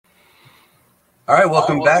All right,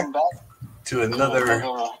 welcome back to another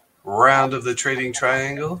round of the Trading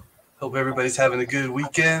Triangle. Hope everybody's having a good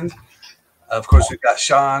weekend. Of course, we've got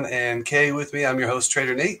Sean and Kay with me. I'm your host,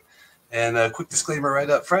 Trader Nate. And a quick disclaimer right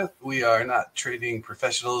up front, we are not trading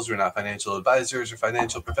professionals. We're not financial advisors or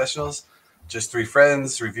financial professionals. Just three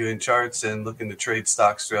friends reviewing charts and looking to trade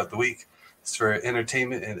stocks throughout the week. It's for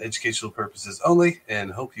entertainment and educational purposes only,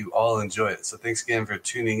 and hope you all enjoy it. So thanks again for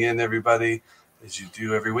tuning in, everybody. As you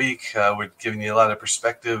do every week, we're giving you a lot of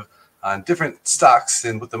perspective on different stocks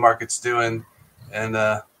and what the market's doing. And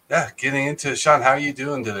getting into it. Sean, how are you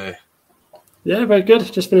doing today? Yeah, very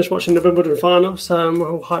good. Just finished watching the Wimbledon final, so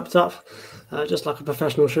we're all hyped up, just like a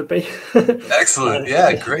professional should be. Excellent.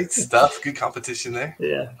 Yeah, great stuff. Good competition there.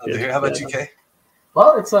 Yeah. How about you, Kay?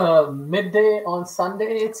 Well, it's a midday on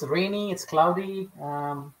Sunday. It's rainy. It's cloudy.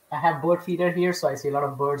 I have bird feeder here, so I see a lot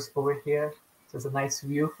of birds over here. So it's a nice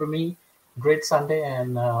view for me. Great Sunday,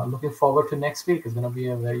 and looking forward to next week. It's going to be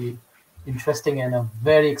a very interesting and a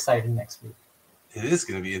very exciting next week. It is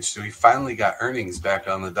going to be interesting. We finally got earnings back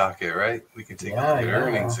on the docket, right? We can take a look at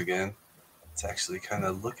earnings again. Let's actually kind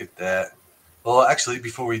of look at that. Well, actually,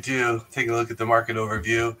 before we do, take a look at the market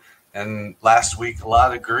overview. And last week, a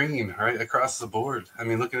lot of green right across the board. I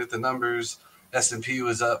mean, looking at the numbers, S&P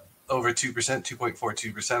was up over 2%,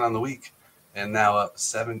 2.42% on the week, and now up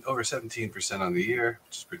over 17% on the year,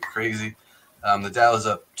 which is pretty crazy. The Dow is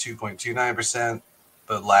up 2.29%,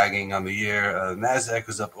 but lagging on the year. NASDAQ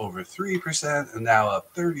was up over 3% and now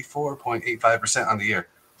up 34.85% on the year.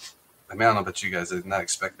 I mean, I don't know about you guys. I did not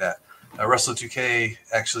expect that. Russell 2K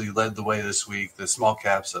actually led the way this week. The small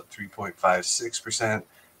caps up 3.56%.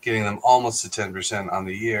 Getting them almost to 10% on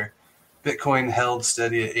the year. Bitcoin held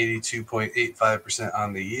steady at 82.85%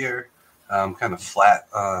 on the year. Kind of flat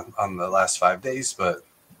on the last 5 days, but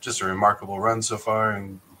just a remarkable run so far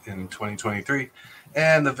in 2023.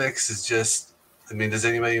 And the VIX is just, I mean, does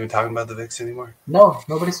anybody even talk about the VIX anymore? No,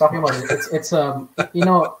 nobody's talking about it. It's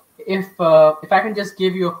if I can just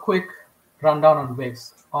give you a quick rundown on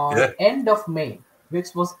VIX. End of May,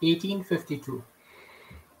 VIX was 1852.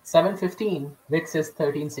 7:15, VIX is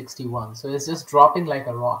 1361. So it's just dropping like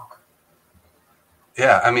a rock.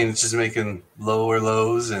 Yeah, I mean, it's just making lower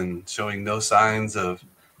lows and showing no signs of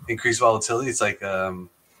increased volatility. It's like, a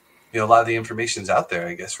lot of the information's out there,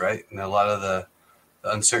 I guess, right? And a lot of the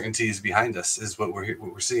uncertainty is behind us is what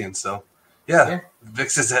we're seeing. So,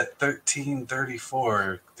 VIX is at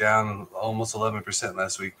 1334, down almost 11%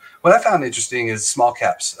 last week. What I found interesting is small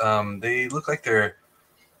caps. They look like they're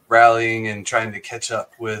rallying and trying to catch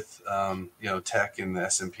up with, tech and the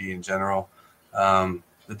S&P in general.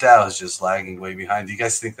 The Dow is just lagging way behind. Do you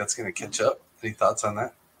guys think that's going to catch up? Any thoughts on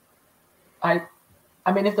that? I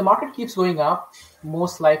mean, if the market keeps going up,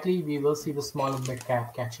 most likely we will see the small and mid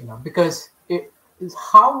cap catching up, because it is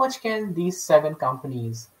how much can these 7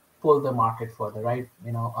 companies pull the market further, right?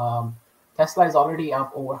 Tesla is already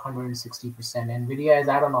up over 160%. Nvidia is,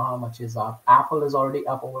 I don't know how much is up. Apple is already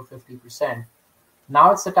up over 50%.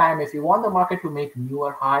 Now it's the time, if you want the market to make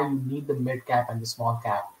newer high, you need the mid cap and the small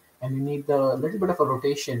cap. And you need the little bit of a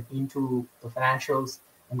rotation into the financials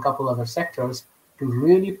and a couple other sectors to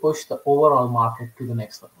really push the overall market to the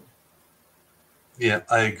next level. Yeah,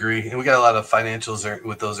 I agree. And we got a lot of financials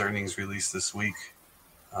with those earnings released this week.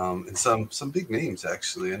 And some big names,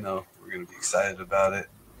 actually. I know we're going to be excited about it.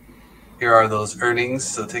 Here are those earnings.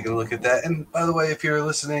 So taking a look at that. And by the way, if you're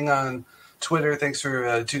listening on Twitter, thanks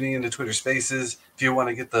for tuning into Twitter Spaces. If you want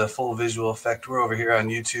to get the full visual effect, we're over here on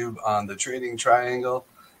YouTube on the Trading Triangle.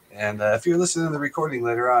 And if you're listening to the recording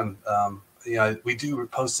later on, we do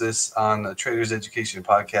post this on the Traders Education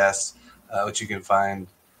Podcast, which you can find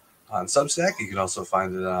on Substack. You can also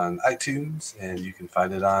find it on iTunes, and you can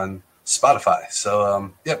find it on Spotify.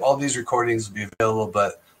 So, all these recordings will be available,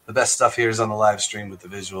 but the best stuff here is on the live stream with the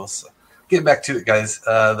visuals. So getting back to it, guys,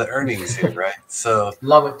 the earnings here, right? So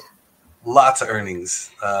love it. Lots of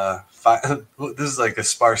earnings. This is like a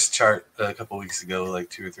sparse chart a couple weeks ago, like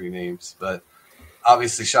 2 or 3 names. But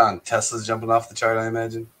obviously, Sean, Tesla's jumping off the chart, I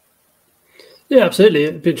imagine. Yeah, absolutely.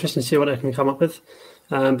 It'd be interesting to see what they can come up with.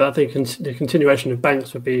 But I think the continuation of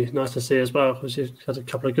banks would be nice to see as well, because we had a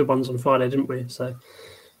couple of good ones on Friday, didn't we? So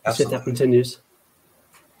let's see if that continues.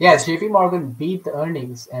 Yeah, JP Morgan beat the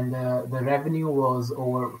earnings, and the revenue was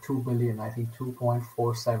over 2 billion. I think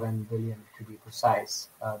 2.47 billion to be precise.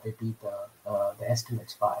 They beat the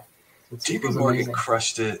estimates by. JP Morgan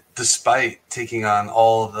crushed it despite taking on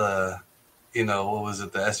all the, what was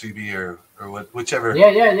it, the SVB or whichever.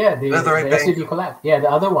 Yeah. The SVB collapse. Yeah, the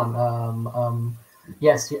other one.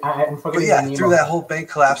 Yes, I'm forgetting the name. Through that whole bank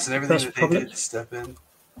collapse and everything that they did to step in.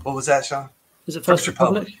 What was that, Sean? Is it First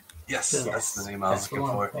Republic? Yes, that's the name I was looking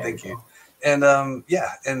for. Thank you. And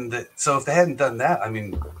so if they hadn't done that, I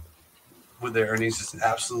mean, would their earnings just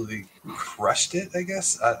absolutely crushed it? I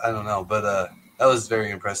guess I don't know, but that was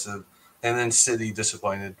very impressive. And then Citi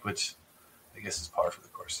disappointed, which I guess is par for the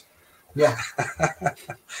course. Yeah,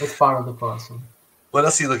 it's part of the course. What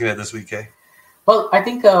else are you looking at this week, Kay? Well, I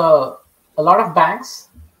think a lot of banks.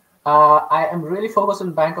 I am really focused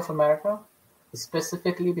on Bank of America,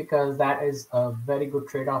 specifically because that is a very good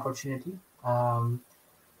trade opportunity.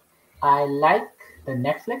 I like the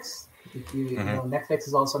Netflix. If you know, Netflix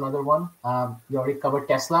is also another one. You already covered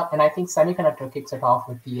Tesla, and I think semiconductor kicks it off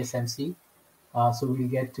with TSMC. So we'll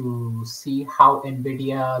get to see how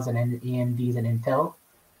NVIDIA's and AMD's and Intel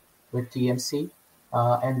with TMC.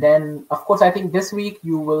 And then, of course, I think this week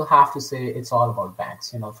you will have to say it's all about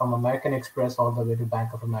banks. From American Express all the way to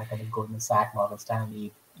Bank of America, and Goldman Sachs, Morgan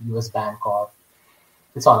Stanley, US Bancorp.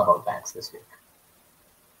 It's all about banks this week.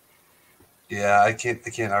 Yeah, I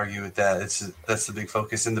can't argue with that. That's the big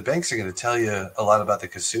focus, and the banks are going to tell you a lot about the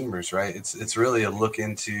consumers, right? It's really a look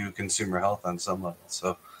into consumer health on some level.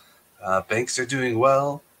 So banks are doing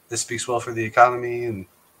well. This speaks well for the economy, and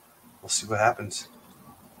we'll see what happens.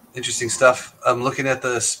 Interesting stuff. I'm looking at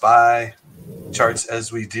the SPY charts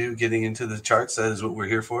as we do, getting into the charts. That is what we're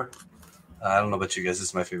here for. I don't know about you guys. This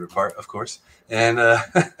is my favorite part, of course. And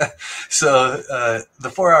so the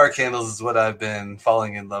 4-hour candles is what I've been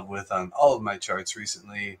falling in love with on all of my charts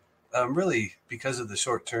recently, really because of the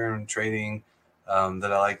short-term trading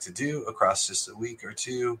that I like to do across just a week or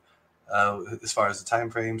two. As far as the time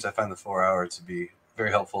frames, I find the 4-hour to be very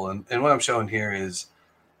helpful. And what I'm showing here is,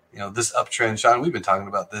 this uptrend. Sean, we've been talking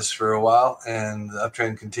about this for a while, and the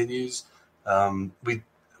uptrend continues.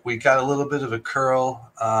 We got a little bit of a curl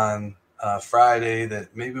on Friday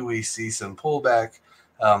that maybe we see some pullback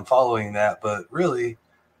following that, but really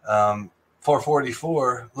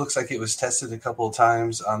 444 looks like it was tested a couple of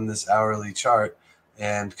times on this hourly chart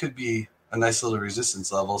and could be a nice little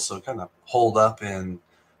resistance level. So kind of hold up and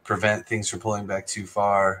prevent things from pulling back too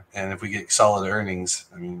far. And if we get solid earnings,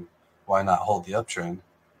 I mean, why not hold the uptrend?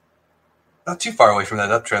 Not too far away from that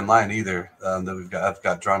uptrend line either that I've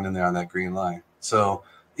got drawn in there on that green line. So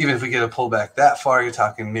even if we get a pullback that far, you're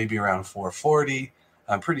talking maybe around 440.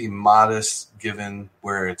 Pretty modest given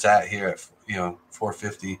where it's at here at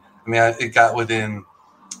 450. I mean, it got within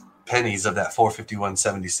pennies of that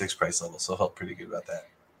 451.76 price level, so I felt pretty good about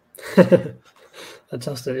that.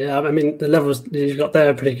 Fantastic. Yeah, I mean, the levels you've got there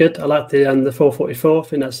are pretty good. I like the 444. I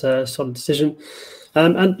think that's a solid decision.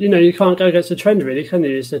 And you can't go against the trend, really, can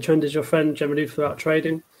you? The trend is your friend generally throughout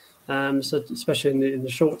trading. So especially in the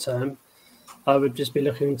short term, I would just be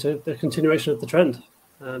looking to the continuation of the trend,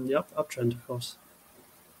 the uptrend, of course.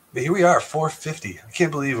 But here we are, 450. I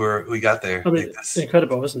can't believe we got there. I mean, it's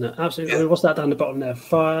incredible, isn't it? Absolutely. Yeah. I mean, what's that down the bottom there?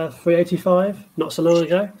 385, not so long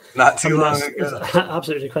ago. Not too long ago. It's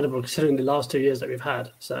absolutely incredible considering the last 2 years that we've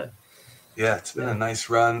had. So. Yeah, it's been a nice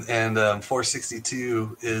run, and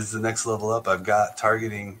 462 is the next level up. I've got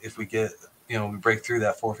targeting if we get, we break through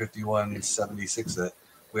that 451.76 that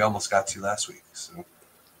we almost got to last week. So.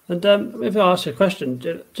 And if I ask you a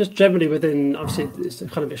question, just generally within, obviously, it's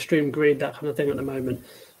kind of extreme greed, that kind of thing at the moment.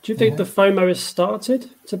 Do you think the FOMO has started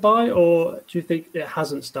to buy, or do you think it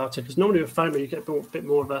hasn't started? Because normally with FOMO, you get a bit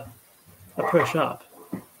more of a push up.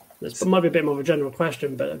 It might be a bit more of a general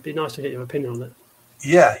question, but it'd be nice to get your opinion on it.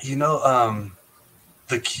 Yeah,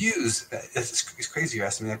 the cues, it's crazy you're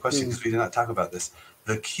asking me that question because we did not talk about this.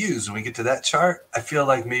 The cues, when we get to that chart, I feel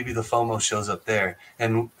like maybe the FOMO shows up there.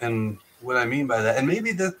 And what I mean by that, and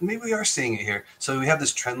maybe we are seeing it here. So we have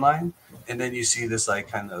this trend line, and then you see this like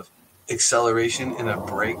kind of acceleration and a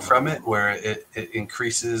break from it where it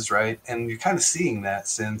increases, right? And you're kind of seeing that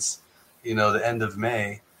since, the end of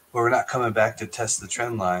May, where we're not coming back to test the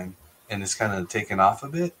trend line and it's kind of taken off a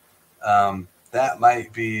bit. That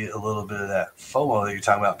might be a little bit of that FOMO that you're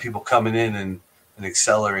talking about, people coming in and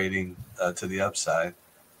accelerating to the upside.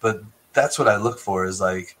 But that's what I look for is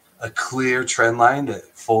like a clear trend line that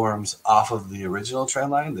forms off of the original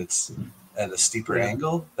trend line that's at a steeper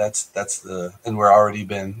angle. And we're already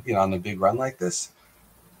been, on a big run like this.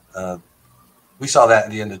 We saw that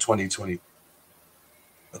at the end of 2020.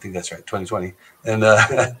 I think that's right, 2020. And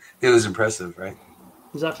it was impressive, right?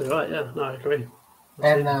 Exactly right, yeah. No, I agree.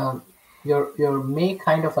 And your May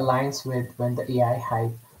kind of aligns with when the AI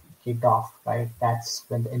hype kicked off, right? That's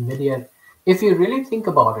when the NVIDIA, if you really think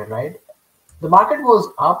about it, right? The market was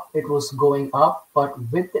up, it was going up, but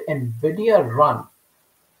with the NVIDIA run,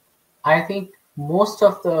 I think most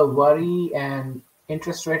of the worry and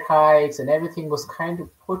interest rate hikes and everything was kind of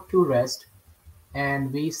put to rest.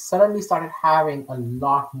 And we suddenly started having a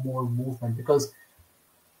lot more movement because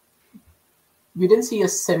we didn't see a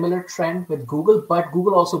similar trend with Google, but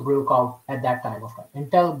Google also broke out at that time of time.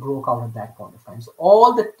 Intel broke out at that point of time. So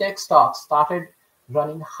all the tech stocks started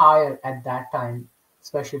running higher at that time,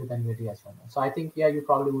 especially with NVIDIA as well. So I think, yeah, you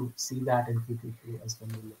probably would see that in Q2 as when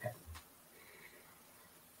you look at it.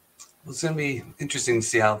 Well, it's going to be interesting to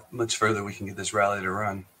see how much further we can get this rally to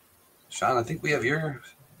run. Sean, I think we have do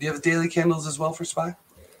you have daily candles as well for SPY?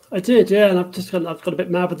 I did, yeah, and I've got a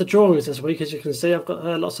bit mad with the drawings this week, as you can see. I've got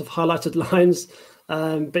lots of highlighted lines,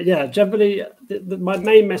 but yeah, generally, my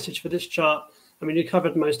main message for this chart. I mean, you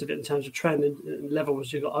covered most of it in terms of trend and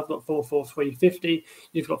levels. I've got 443.50.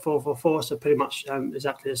 You've got 444, so pretty much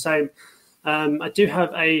exactly the same. I do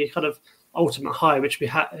have a kind of ultimate high, which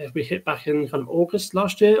we hit back in kind of August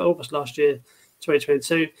last year,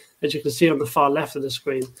 2022, as you can see on the far left of the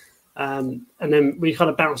screen. And then we kind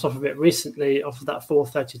of bounced off of it recently, off of that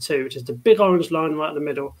 432, which is the big orange line right in the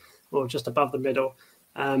middle, or just above the middle.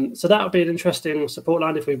 So that would be an interesting support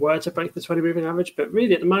line if we were to break the 20 moving average. But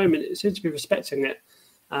really, at the moment, it seems to be respecting it.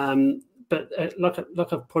 But like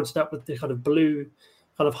I've pointed out with the kind of blue,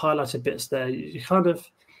 kind of highlighted bits there, you kind of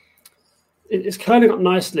it's curling up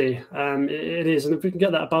nicely. It is, and if we can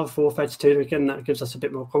get that above 432, again, that gives us a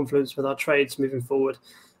bit more confidence with our trades moving forward.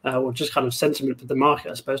 Or just kind of sentiment with the market,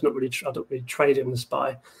 I suppose, not really trading the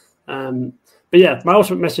SPY. But yeah, my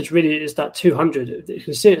ultimate message really is that 200. You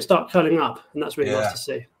can see it start curling up, and that's really nice to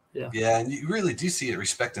see. Yeah, and you really do see it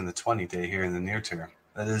respecting the 20-day here in the near term.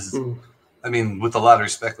 That is, I mean, with a lot of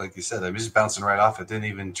respect, like you said, I'm just bouncing right off it. Didn't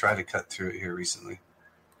even try to cut through it here recently.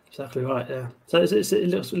 Exactly right, yeah. So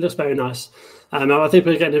it looks very nice. I think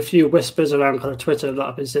we're getting a few whispers around kind of Twitter that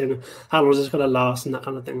I've been seeing, how long is this going to last and that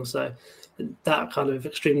kind of thing. So that kind of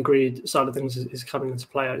extreme greed side of things is coming into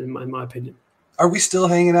play, in my opinion. Are we still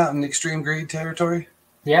hanging out in extreme greed territory?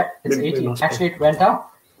 Yeah, it's 80. Actually, it went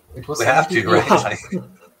up. It was. We have to, right?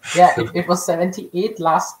 Yeah, it was 78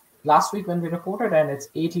 last week when we reported, and it's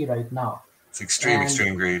 80 right now. It's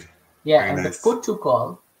extreme greed. Yeah, very and nice. The put to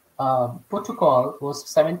call was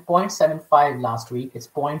 7.75 last week. It's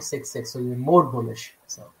 0.66, so you're more bullish.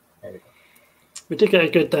 So there we go. We did get a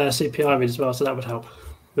good CPI read as well, so that would help.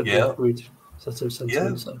 Yeah. So.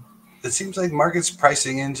 It seems like market's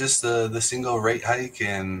pricing in just the single rate hike,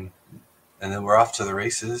 and then we're off to the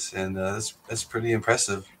races, and that's pretty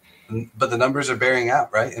impressive. But the numbers are bearing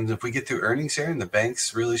out, right? And if we get through earnings here, and the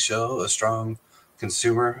banks really show a strong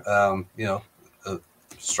consumer, a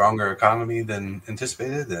stronger economy than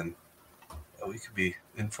anticipated, then we could be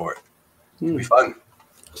in for it. It'll be fun.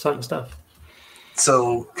 Exciting stuff.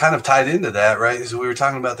 So kind of tied into that, right? So we were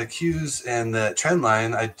talking about the Qs and the trend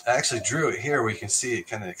line. I actually drew it here where you can see it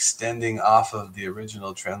kind of extending off of the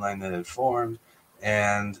original trend line that had formed.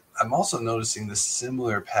 And I'm also noticing this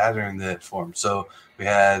similar pattern that formed. So we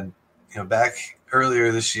had, back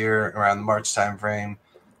earlier this year around the March timeframe,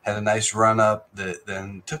 had a nice run up that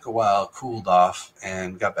then took a while, cooled off,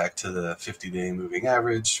 and got back to the 50-day moving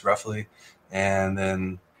average roughly, and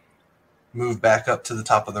then moved back up to the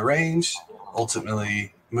top of the range,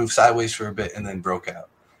 ultimately moved sideways for a bit, and then broke out.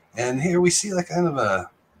 And here we see like kind of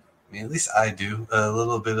at least I do, a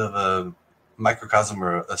little bit of a microcosm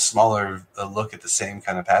or a smaller look at the same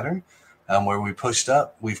kind of pattern, where we pushed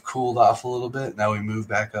up, we've cooled off a little bit, now we move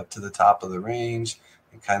back up to the top of the range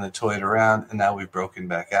and kind of toyed around, and now we've broken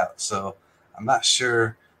back out. So I'm not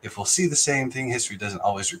sure if we'll see the same thing. History doesn't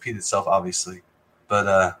always repeat itself, obviously,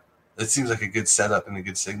 but it seems like a good setup and a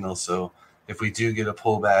good signal. So if we do get a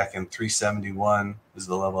pullback, and 371 is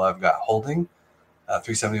the level I've got holding,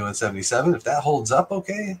 371.77, if that holds up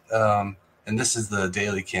okay, and this is the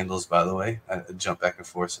daily candles, by the way. I jump back and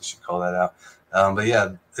forth, so I should call that out. But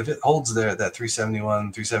yeah, if it holds there at that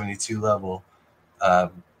 371, 372 level,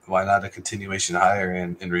 why not a continuation higher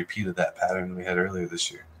and repeat of that pattern we had earlier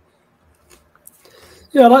this year?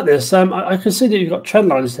 Yeah, I like this. I can see that you've got trend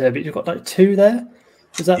lines there, but you've got like two there.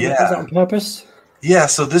 Is that on purpose? Yeah,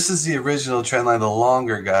 so this is the original trend line, the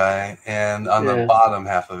longer guy, and on the bottom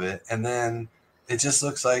half of it. And then it just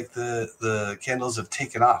looks like the candles have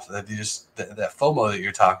taken off. That FOMO that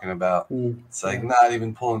you're talking about. It's like not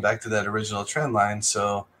even pulling back to that original trend line.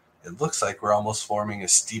 So it looks like we're almost forming a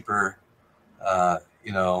steeper, run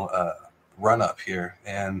up here.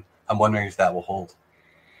 And I'm wondering if that will hold.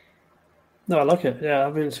 No, I like it. Yeah,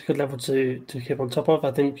 I mean, it's a good level to keep on top of.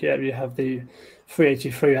 I think, you have the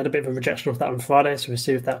 383. Had a bit of a rejection of that on Friday, so we'll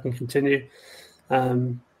see if that can continue.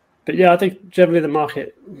 But yeah, I think generally the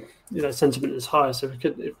market, sentiment is high, so we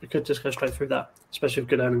could just go straight through that, especially with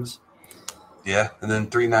good earnings. Yeah, and then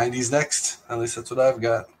 390s next. At least that's what I've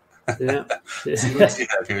got. Yeah. See what you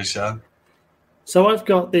have here, Sean. So I've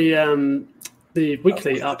got the the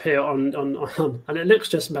weekly up here on, and it looks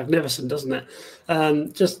just magnificent, doesn't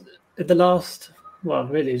it? Just the last, well,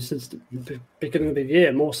 really since the beginning of the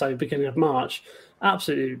year, more so beginning of March,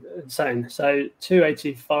 absolutely insane. So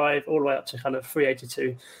 285 all the way up to kind of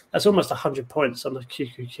 382. That's almost 100 points on the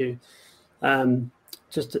QQQ.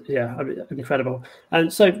 Incredible.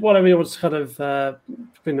 And so what I really want to kind of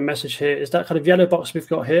bring the message here is that kind of yellow box we've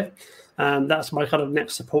got here. That's my kind of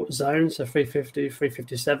next support zone, so 350,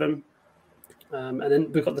 357. And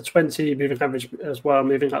then we've got the 20 moving average as well,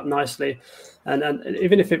 moving up nicely. And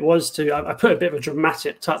even if it was to, I put a bit of a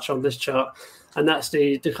dramatic touch on this chart, and that's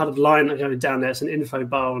the kind of line going down there. It's an info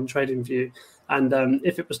bar on TradingView. And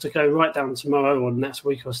if it was to go right down tomorrow or the next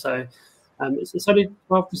week or so, it's only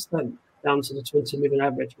 12% down to the 20 moving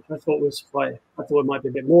average, which I thought was I thought it might be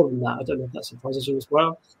a bit more than that. I don't know if that surprises you as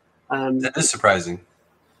well. That is surprising.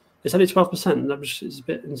 It's only 12%. That was a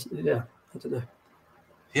bit, I don't know.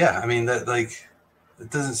 Yeah, I mean, that it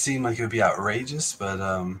doesn't seem like it would be outrageous, but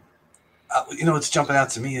what's jumping out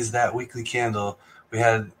to me is that weekly candle we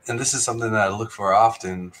had, and this is something that I look for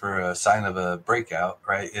often for a sign of a breakout,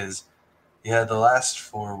 right? Is you had the last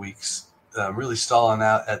 4 weeks really stalling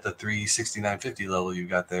out at the 369.50 level you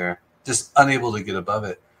got there, just unable to get above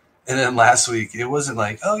it. And then last week, it wasn't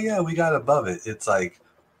like, oh yeah, we got above it. It's like,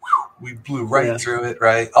 we blew right through it,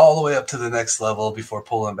 right? All the way up to the next level before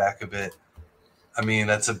pulling back a bit. I mean,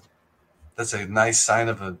 that's a nice sign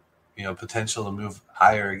of a potential to move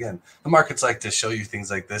higher again. The markets like to show you things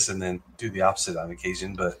like this and then do the opposite on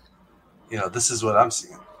occasion, but this is what I'm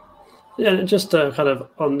seeing. Yeah, and just kind of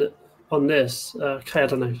on this, Kay, I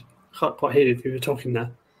don't know, can't quite hear you if you were talking there.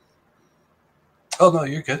 Oh no,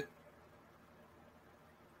 you're good.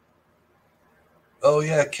 Oh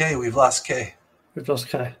yeah, Kay, we've lost Kay. We've lost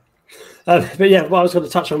Kay. But yeah, what I was going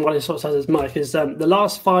to touch on while he sort of says his mic is the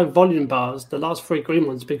last 5 volume bars, the last 3 green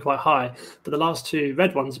ones have been quite high, but the last 2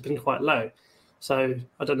 red ones have been quite low. So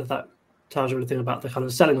I don't know if that tells you anything about the kind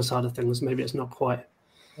of selling side of things. Maybe it's not quite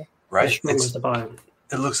as strong as the buying.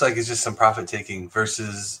 It looks like it's just some profit taking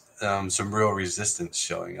versus some real resistance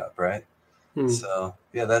showing up, right? So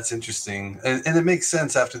yeah, that's interesting, and it makes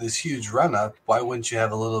sense after this huge run up. Why wouldn't you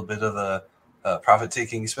have a little bit of a profit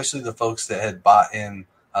taking, especially the folks that had bought in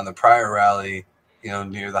on the prior rally,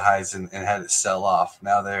 near the highs and had it sell off.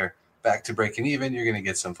 Now they're back to breaking even. You're going to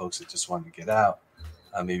get some folks that just want to get out,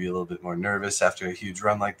 maybe a little bit more nervous after a huge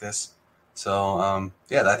run like this. So,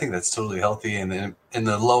 I think that's totally healthy. And then in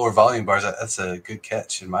the lower volume bars, that's a good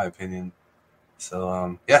catch, in my opinion.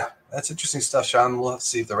 So, that's interesting stuff, Sean. We'll have to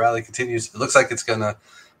see if the rally continues. It looks like it's going to,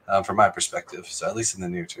 from my perspective, so at least in the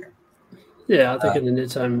near term. Yeah, I think in the near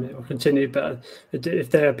term it will continue. But if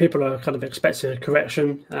there are people are kind of expecting a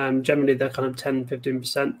correction, generally they're kind of 10,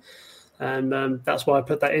 15%. And that's why I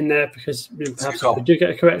put that in there, because perhaps if we do get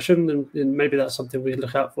a correction, then maybe that's something we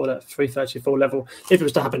look out for, that 334 level, if it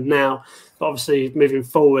was to happen now. But obviously, moving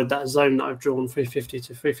forward, that zone that I've drawn, 350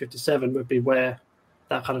 to 357, would be where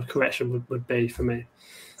that kind of correction would be for me.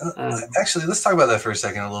 Actually, let's talk about that for a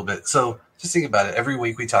second a little bit. So just think about it. Every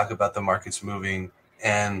week we talk about the markets moving.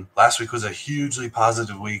 And last week was a hugely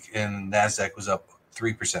positive week, and NASDAQ was up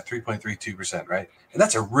 3%, 3.32%, right? And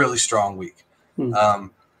that's a really strong week.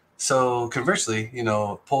 So conversely,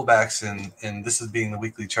 pullbacks, and this is being the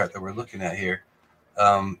weekly chart that we're looking at here.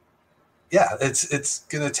 It's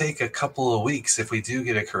going to take a couple of weeks if we do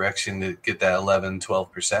get a correction to get that 11,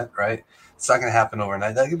 12%, right? It's not going to happen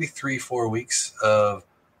overnight. That could be 3-4 weeks of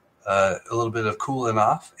a little bit of cooling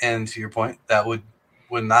off. And to your point, that would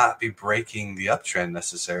not be breaking the uptrend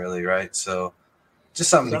necessarily, right? So just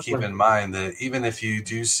something to keep in mind, that even if you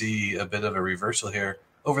do see a bit of a reversal here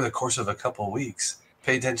over the course of a couple of weeks,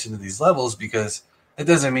 pay attention to these levels, because it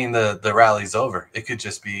doesn't mean the rally's over. It could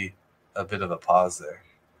just be a bit of a pause there.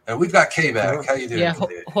 And we've got Kay back. How you doing? Yeah,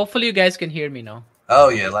 hopefully you guys can hear me now. Oh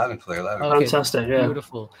yeah, loud and clear. Okay, fantastic. Yeah,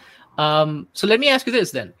 beautiful. So let me ask you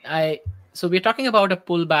this then. So we're talking about a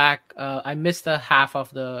pullback. I missed the half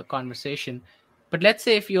of the conversation. But let's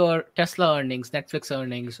say if your Tesla earnings, Netflix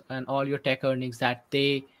earnings, and all your tech earnings, that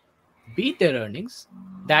they beat their earnings,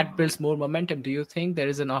 that builds more momentum. Do you think there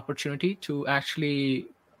is an opportunity to actually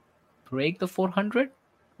break the 400,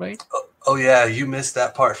 right? Oh yeah, you missed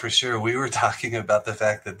that part for sure. We were talking about the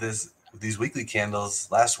fact that these weekly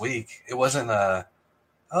candles last week, it wasn't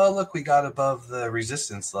look, we got above the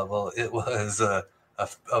resistance level. It was a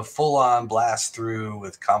full-on blast through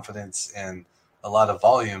with confidence and a lot of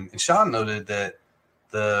volume. And Sean noted that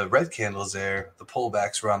the red candles there, the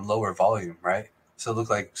pullbacks were on lower volume, right? So it looked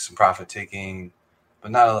like some profit taking,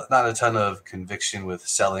 but not a ton of conviction with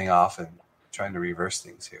selling off and trying to reverse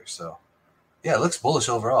things here. So yeah, it looks bullish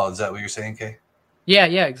overall. Is that what you're saying, Kay? Yeah,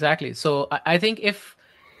 exactly. So I think if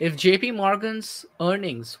JP Morgan's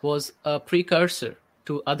earnings was a precursor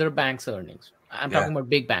to other banks' earnings, I'm talking about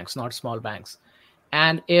big banks, not small banks.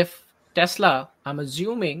 And if Tesla, I'm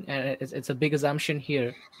assuming, and it's a big assumption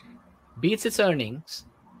here, beats its earnings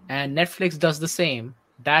and Netflix does the same,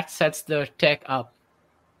 that sets the tech up.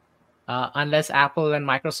 Unless Apple and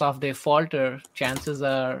Microsoft, they falter, chances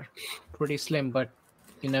are pretty slim, but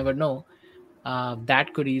you never know.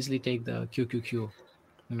 That could easily take the QQQ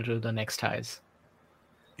to the next highs.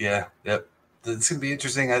 Yeah, yep. It's going to be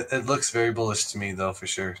interesting. It looks very bullish to me, though, for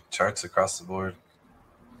sure. Charts across the board.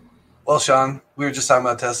 Well, Sean, we were just talking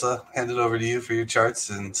about Tesla. Hand it over to you for your charts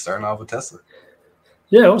and starting off with Tesla.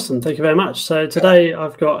 Yeah, awesome. Thank you very much. So today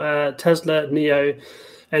I've got Tesla, NIO,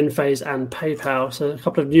 Enphase, and PayPal. So a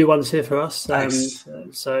couple of new ones here for us. Nice.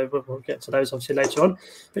 So we'll get to those obviously later on.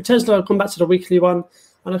 But Tesla, I'll come back to the weekly one.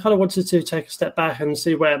 And I kind of wanted to take a step back and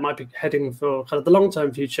see where it might be heading for kind of the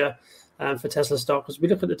long-term future for Tesla stock. Because we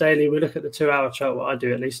look at the daily, we look at the 2-hour chart, what I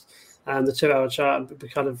do at least, and the 2-hour chart, and we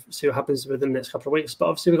kind of see what happens within the next couple of weeks. But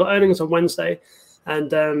obviously we've got earnings on Wednesday.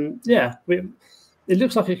 And it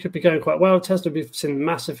looks like it could be going quite well. Tesla, we've seen a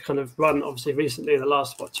massive kind of run, obviously, recently in the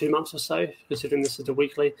last, 2 months or so, considering this is the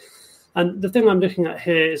weekly. And the thing I'm looking at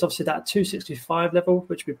here is obviously that 265 level,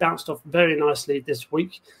 which we bounced off very nicely this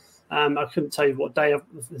week. I couldn't tell you what day of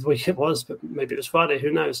the week it was, but maybe it was Friday,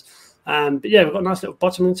 who knows. But yeah, we've got a nice little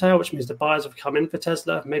bottoming tail, which means the buyers have come in for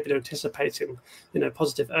Tesla. Maybe they're anticipating,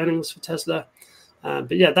 positive earnings for Tesla.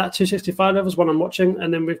 But yeah, that 265 level is one I'm watching.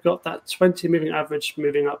 And then we've got that 20 moving average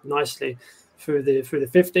moving up nicely through the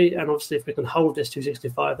 50, and obviously if we can hold this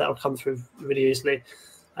 265, that will come through really easily,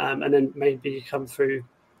 and then maybe come through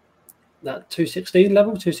that 216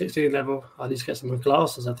 level. I need to get some more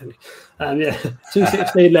glasses, I think.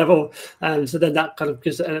 216 level, so then that kind of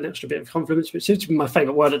gives it an extra bit of confidence, which seems to be my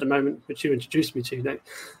favorite word at the moment, which you introduced me to, Nick.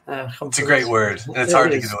 It's a great word, and it's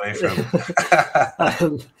hard to get away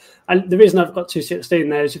from. And the reason I've got 216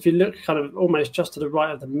 there is if you look kind of almost just to the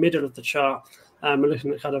right of the middle of the chart, we're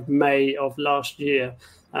looking at kind of May of last year.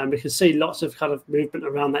 We can see lots of kind of movement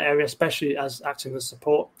around that area, especially as acting as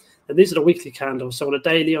support. And these are the weekly candles. So on a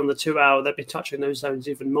daily, on the 2-hour, they'll be touching those zones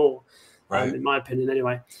even more, right, in my opinion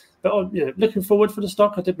anyway. But looking forward for the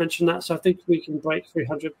stock, I did mention that. So I think we can break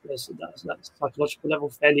 300, that psychological level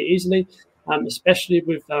fairly easily, especially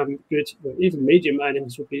with good, even medium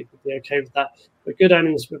earnings would be okay with that. But good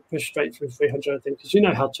earnings would push straight through 300, I think, because you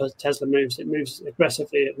know how Tesla moves. It moves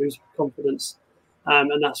aggressively, it moves with confidence.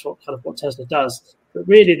 And that's what Tesla does. But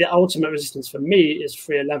really, the ultimate resistance for me is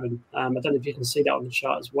 311. I don't know if you can see that on the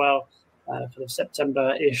chart as well. Kind of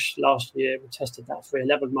September-ish last year, we tested that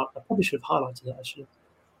 311 mark. I probably should have highlighted it, actually,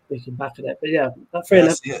 looking back at it. But yeah, that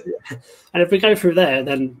 311. And if we go through there,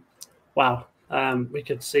 then, wow, we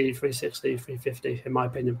could see 360, 350, in my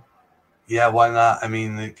opinion. Yeah, why not? I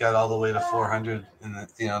mean, it got all the way to 400 in the,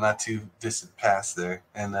 not too distant past there.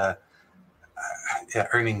 And,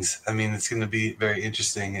 earnings. I mean, it's going to be very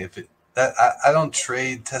interesting. I don't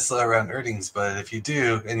trade Tesla around earnings, but if you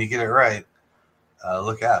do and you get it right,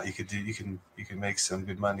 look out. You can make some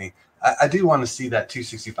good money. I do want to see that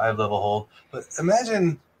 265 level hold, but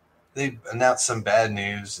imagine they announce some bad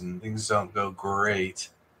news and things don't go great,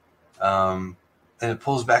 and it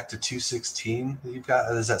pulls back to 216. You've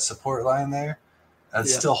got is that support line there?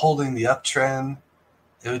 It's still holding the uptrend.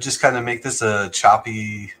 It would just kind of make this a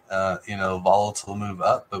choppy, volatile move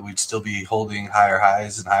up, but we'd still be holding higher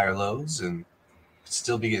highs and higher lows and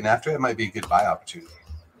still be getting after it. It might be a good buy opportunity.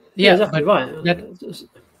 Yeah, exactly right.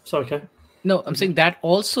 Sorry, okay. No, I'm saying that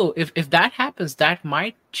also, if that happens, that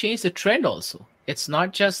might change the trend also. It's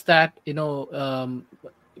not just that,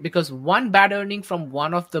 because one bad earning from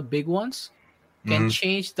one of the big ones can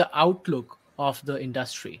change the outlook of the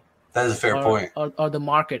industry. That is a fair point. Or the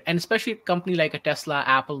market. And especially a company like a Tesla,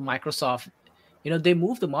 Apple, Microsoft, they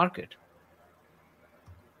move the market.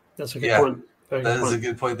 That's a good point. That is a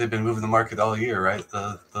good point. They've been moving the market all year, right?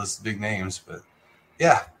 Those big names. But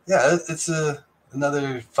yeah, it's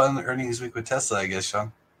another fun earnings week with Tesla, I guess,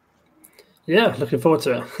 Sean. Yeah, looking forward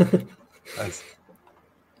to it. Nice.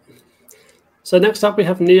 So next up we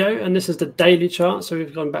have NIO, and this is the daily chart. So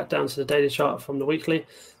we've gone back down to the daily chart from the weekly.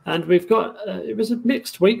 And we've got, it was a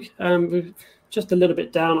mixed week. We've just a little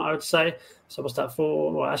bit down, I would say. So what's that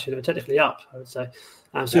for? Well, actually, they were technically up, I would say.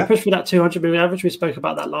 We pushed for that 200 moving average. We spoke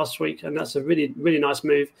about that last week, and that's a really, really nice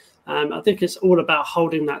move. I think it's all about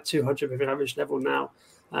holding that 200 moving average level now.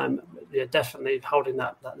 Definitely holding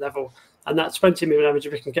that level. And that 20 moving average,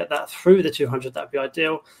 if we can get that through the 200, that would be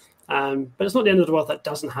ideal. But it's not the end of the world that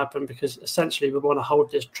doesn't happen, because essentially we want to hold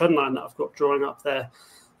this trend line that I've got drawing up there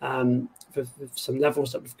with some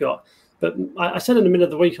levels that we've got. But I said in the middle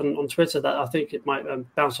of the week on Twitter that I think it might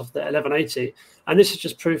bounce off the 1180, and this is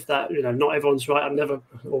just proof that not everyone's right. I'm never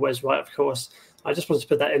always right, of course. I just wanted to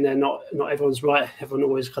put that in there. Not everyone's right. Everyone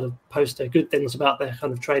always kind of posts their good things about their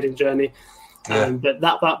kind of trading journey. Yeah. But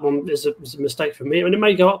that one is a mistake for me. I mean, it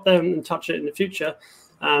may go up there and touch it in the future.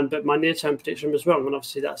 But my near-term prediction was wrong, and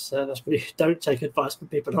obviously that's when you don't take advice from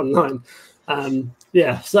people online.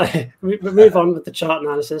 So we move on with the chart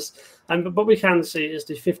analysis, but what we can see is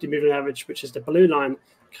the 50 moving average, which is the blue line,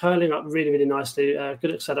 curling up really, really nicely,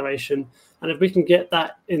 good acceleration, and if we can get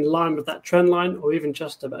that in line with that trend line, or even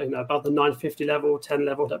just above the 950 level, 10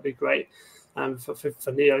 level, that'd be great for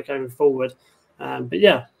NIO going forward.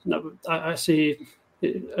 I see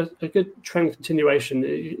a good trend continuation.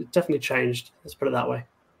 It definitely changed. Let's put it that way.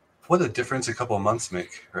 What a difference a couple of months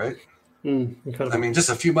make, right? Incredible. I mean, just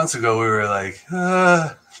a few months ago, we were like,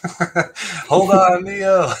 hold on,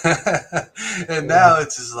 NIO. And now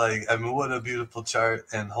it's just like, I mean, what a beautiful chart,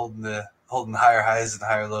 and holding higher highs and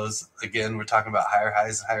higher lows. Again, we're talking about higher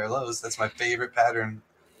highs and higher lows. That's my favorite pattern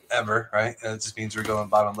ever, right? And it just means we're going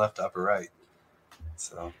bottom left to upper right.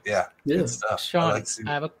 So, yeah. Good stuff. Sean,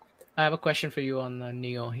 I have a question for you on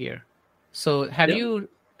NIO here. So have you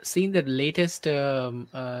seen the latest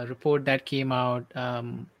report that came out?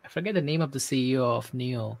 I forget the name of the CEO of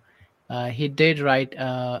NIO. He did write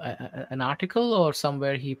an article, or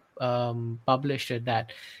somewhere he published it,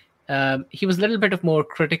 that he was a little bit more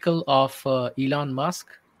critical of Elon Musk,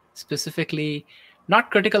 specifically not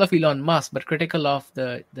critical of Elon Musk, but critical of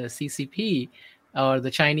the CCP or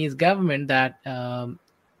the Chinese government, that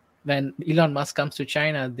when Elon Musk comes to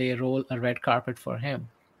China, they roll a red carpet for him.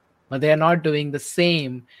 But they are not doing the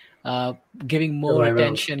same, giving more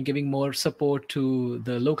attention, giving more support to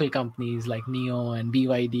the local companies like NIO and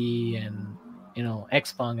BYD and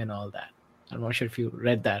Xpeng and all that. I'm not sure if you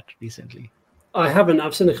read that recently. I haven't.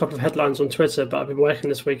 I've seen a couple of headlines on Twitter, but I've been working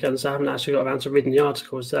this weekend, so I haven't actually got around to reading the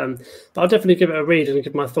articles. But I'll definitely give it a read and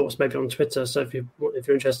give my thoughts maybe on Twitter. So if you're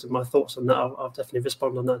interested in my thoughts on that, I'll definitely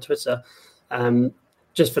respond on that Twitter.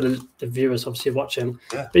 Just for the viewers obviously watching.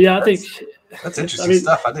 Yeah. But yeah, I think that's interesting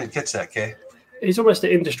stuff. I didn't catch that, Kay. He's almost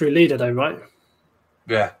the industry leader though, right?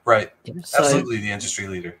 Yeah, right. So, absolutely the industry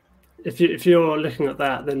leader. If you're looking at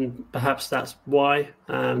that, then perhaps that's why.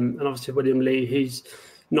 And obviously William Li, he's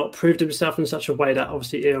not proved himself in such a way that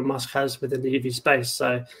obviously Elon Musk has within the EV space.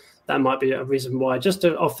 So that might be a reason why. Just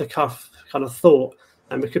an off the cuff kind of thought,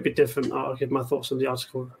 and it could be different. I'll give my thoughts on the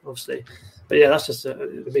article, obviously. But yeah, that's just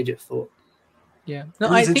an immediate thought. Yeah. No,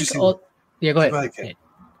 I think go ahead.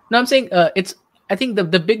 No, I'm saying I think the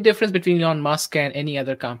big difference between Elon Musk and any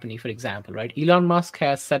other company, for example, right? Elon Musk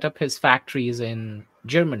has set up his factories in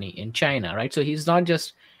Germany, in China, right? So he's not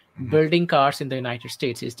just building cars in the United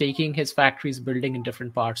States. He's taking his factories, building in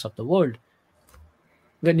different parts of the world.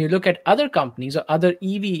 When you look at other companies or other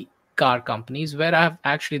EV car companies,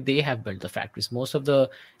 they have built the factories. Most of the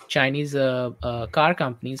Chinese car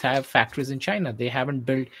companies have factories in China. They haven't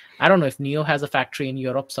built. I don't know if NIO has a factory in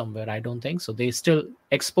Europe somewhere. I don't think so. They still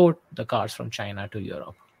export the cars from China to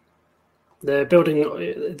Europe. They're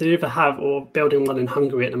building. They either have or building one in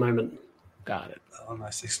Hungary at the moment. Got it. Oh,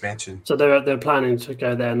 nice expansion. So they're planning to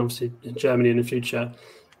go there, and obviously in Germany in the future.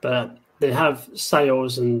 But they have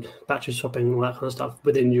sales and battery swapping and all that kind of stuff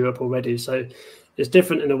within Europe already. So it's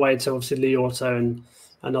different in a way to obviously Li Auto and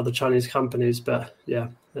other Chinese companies. But yeah,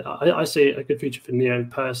 I see a good future for NIO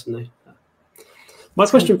personally. My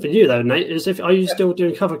question for you though, Nate, is are you still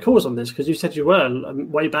doing cover calls on this? Because you said you were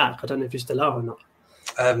way back. I don't know if you still are or not.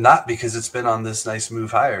 I have not, because it's been on this nice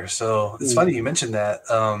move higher. So it's funny you mentioned that.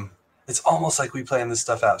 It's almost like we planned this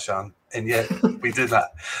stuff out, Sean, and yet we did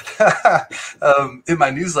not. In my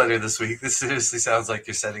newsletter this week, this seriously sounds like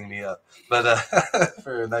you're setting me up, but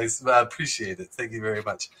for a nice, I appreciate it. Thank you very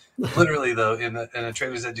much. Literally, though, in a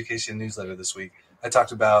trader's education newsletter this week, I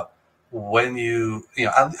talked about when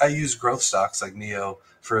I use growth stocks like NIO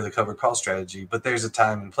for the covered call strategy, but there's a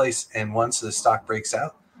time and place, and once the stock breaks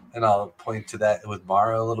out, and I'll point to that with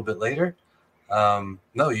Mara a little bit later.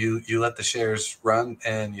 No, you let the shares run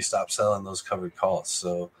and you stop selling those covered calls.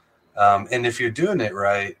 So, and if you're doing it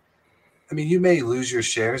right, I mean, you may lose your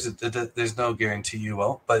shares. There's no guarantee you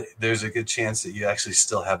won't, but there's a good chance that you actually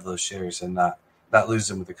still have those shares and not lose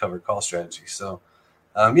them with the covered call strategy. So,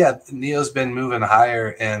 NIO's been moving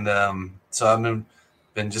higher, and so I've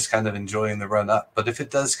been just kind of enjoying the run up. But if it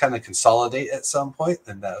does kind of consolidate at some point,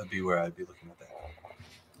 then that would be where I'd be looking at that.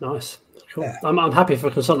 Nice. Cool. Yeah. I'm happy for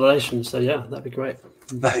consolidation, so yeah, that'd be great.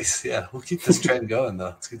 Nice. Yeah, we'll keep this trend going,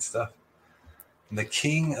 though. It's good stuff. And the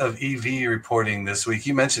king of EV reporting this week,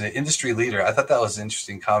 you mentioned it, industry leader. I thought that was an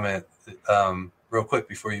interesting comment. Real quick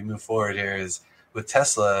before you move forward here, is with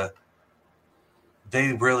Tesla,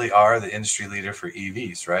 they really are the industry leader for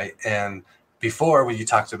EVs, right? And before, when you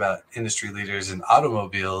talked about industry leaders in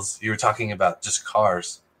automobiles, you were talking about just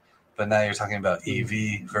cars, but now you're talking about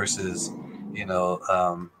EV versus,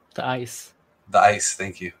 the ICE. The ICE,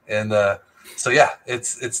 thank you. And so yeah,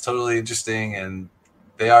 it's totally interesting, and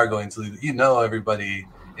they are going to, everybody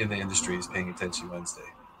in the industry is paying attention Wednesday.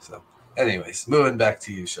 So, anyways, moving back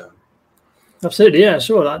to you, Sean. Absolutely, yeah,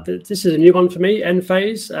 sure. This is a new one for me,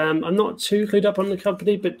 Enphase. I'm not too clued up on the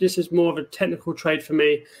company, but this is more of a technical trade for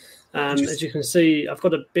me. As you can see, I've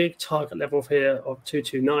got a big target level here of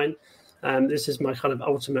 229. This is my kind of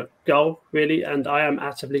ultimate goal, really, and I am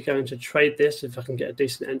actively going to trade this if I can get a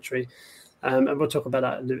decent entry. And we'll talk about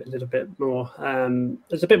that a little bit more.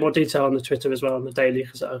 There's a bit more detail on the Twitter as well, on the daily,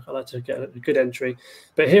 because I like to get a good entry.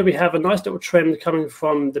 But here we have a nice little trend coming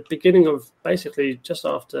from the beginning of basically just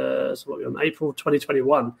after on April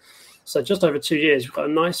 2021. So just over 2 years, we've got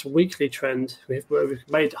a nice weekly trend where we've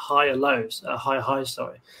made higher highs,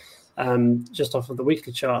 just off of the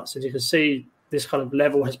weekly charts. And you can see this kind of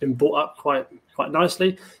level has been brought up quite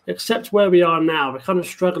nicely, except where we are now. We're kind of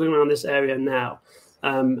struggling around this area now.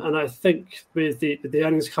 And I think with the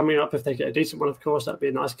earnings coming up, if they get a decent one, of course, that'd be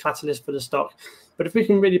a nice catalyst for the stock. But if we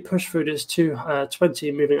can really push through this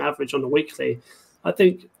 220 moving average on the weekly, I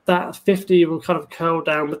think that 50 will kind of curl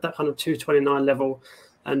down with that kind of 229 level.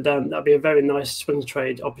 And that'd be a very nice swing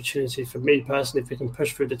trade opportunity for me personally if we can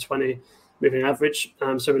push through the 20 moving average.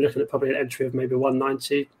 So we're looking at probably an entry of maybe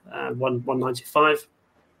 190, 195.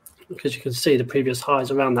 Because you can see the previous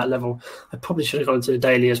highs around that level. I probably should have gone into the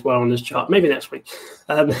daily as well on this chart, maybe next week.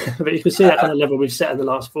 But you can see that kind of level we've set in the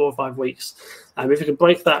last 4 or 5 weeks. If we can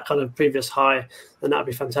break that kind of previous high, then that'd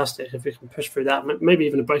be fantastic. If we can push through that, maybe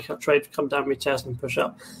even a breakout trade, come down, retest and push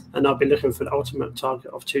up. And I'll be looking for an ultimate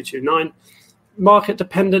target of 229. Market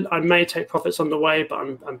dependent, I may take profits on the way, but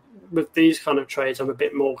I'm with these kind of trades, I'm a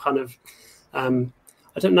bit more kind of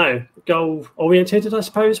I don't know, goal orientated, I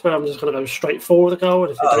suppose, where I'm just going to go straight for the goal.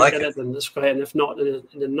 And if I don't get it, then that's great. And if not,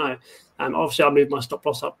 then no. Obviously, I'll move my stop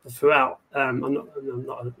loss up throughout. I'm not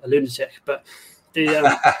a lunatic, but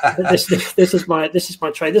this is my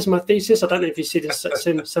trade. This is my thesis. I don't know if you see this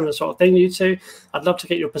similar sort of thing, you two. I'd love to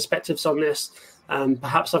get your perspectives on this.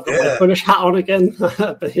 Perhaps I've got my bullish hat on again,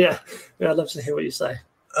 but yeah, I'd love to hear what you say.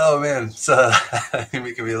 Oh man, so you're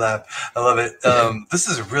making me laugh. I love it. This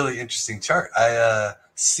is a really interesting chart. I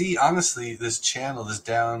see, honestly, this channel, this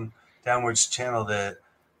downwards channel, that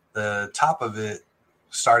the top of it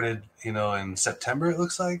started, in September, it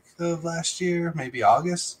looks like, of last year, maybe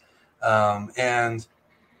August. And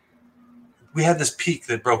we had this peak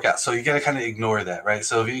that broke out. So you got to kind of ignore that, right?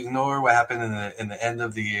 So if you ignore what happened in the end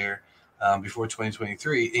of the year, before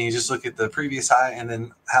 2023, and you just look at the previous high and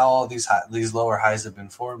then how all these lower highs have been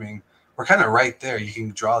forming, we're kind of right there. You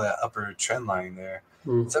can draw that upper trend line there.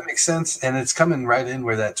 Does that make sense? And it's coming right in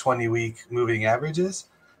where that 20-week moving average is.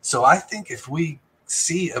 So I think if we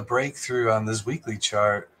see a breakthrough on this weekly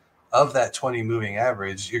chart of that 20 moving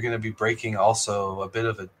average, you're going to be breaking also a bit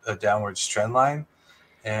of a downwards trend line,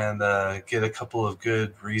 and get a couple of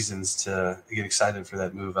good reasons to get excited for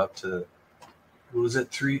that move up to, what was it,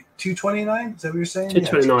 229? Is that what you're saying?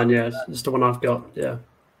 229, yeah. It's the one I've got, yeah.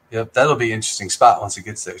 Yep, that'll be an interesting spot once it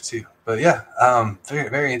gets there too. But yeah, very,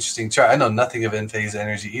 very interesting chart. I know nothing of Enphase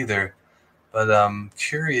Energy either, but I'm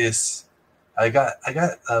curious. I got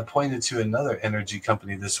pointed to another energy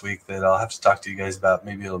company this week that I'll have to talk to you guys about.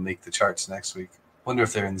 Maybe it'll make the charts next week. Wonder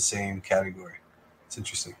if they're in the same category. It's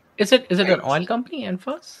interesting. Is it an oil company,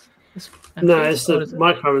 Enphase? No, it's the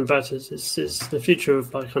microinverters. It's the future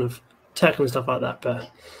of like kind of tech and stuff like that,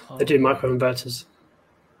 but they do microinverters.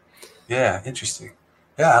 Yeah, interesting.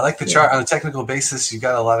 Yeah, I like the chart on a technical basis. You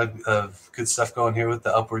got a lot of good stuff going here with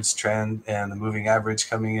the upwards trend and the moving average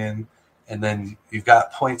coming in. And then you've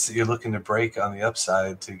got points that you're looking to break on the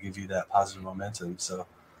upside to give you that positive momentum. So,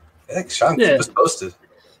 Sean, keep us posted.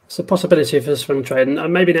 It's a possibility for swing trade.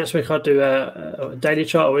 And maybe next week I'll do a daily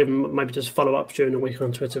chart, or even maybe just follow up during the week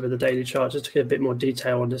on Twitter with a daily chart just to get a bit more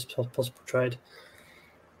detail on this possible trade.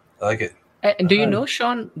 I like it. And do you know,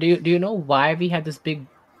 Sean, do you know why we had this big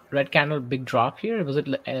red candle, big drop here? Was it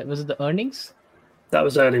the earnings? That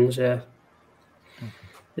was earnings, yeah.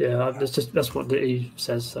 Yeah, that's what he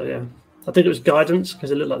says. So yeah, I think it was guidance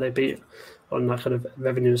because it looked like they beat on that kind of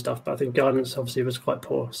revenue and stuff. But I think guidance obviously was quite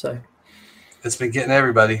poor. So it's been getting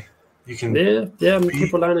everybody. You can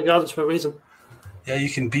people learning guidance for a reason. Yeah, you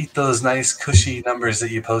can beat those nice cushy numbers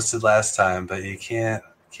that you posted last time, but you can't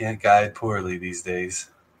guide poorly these days.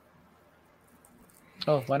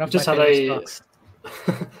 Oh, one of just my had favorite stocks.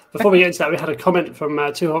 before we get into that, we had a comment from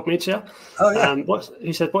Tuhok Michia. Oh, yeah.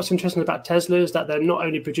 He said, what's interesting about Tesla is that they're not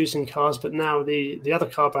only producing cars, but now the other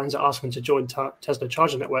car brands are asking to join Tesla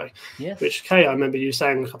charging network. Yes. Which, Kay, I remember you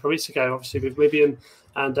saying a couple of weeks ago, obviously with Rivian.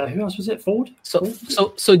 And who else was it? Ford?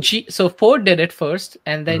 So Ford did it first,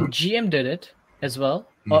 and then GM did it as well.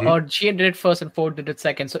 Or GM did it first and Ford did it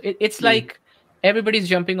second. So it's like everybody's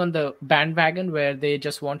jumping on the bandwagon where they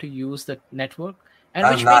just want to use the network. And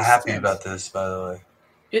I'm not happy about this, by the way.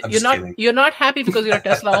 You're not happy because you're a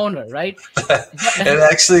Tesla owner, right? And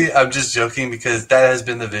actually, I'm just joking because that has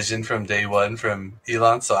been the vision from day one from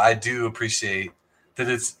Elon. So I do appreciate that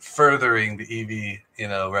it's furthering the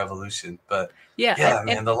EV, revolution. But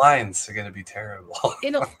man, the lines are going to be terrible.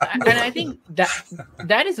 And I think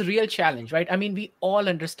that is a real challenge, right? I mean, we all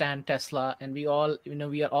understand Tesla, and we all,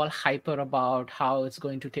 we are all hyper about how it's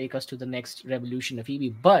going to take us to the next revolution of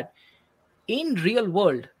EV. But in real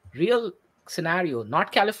world, real scenario,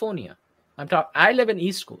 not California. I live in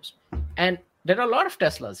East Coast, and there are a lot of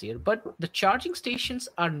Teslas here, but the charging stations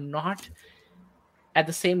are not at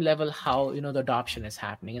the same level how the adoption is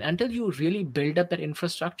happening. And until you really build up that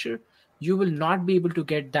infrastructure, you will not be able to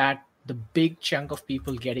get the big chunk of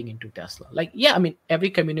people getting into Tesla. Every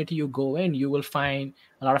community you go in, you will find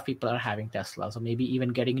a lot of people are having Teslas, or maybe even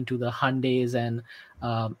getting into the Hyundais and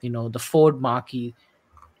the Ford Mach-E.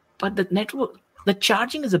 But the network, the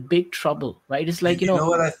charging is a big trouble, right? It's like, you know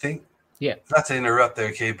what I think? Yeah. Not to interrupt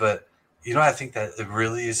there, Kay, but I think that it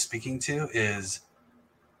really is speaking to is,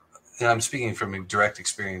 and I'm speaking from a direct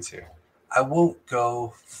experience here, I won't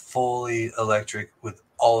go fully electric with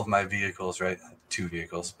all of my vehicles, right? 2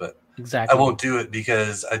 vehicles, but exactly. I won't do it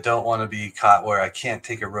because I don't want to be caught where I can't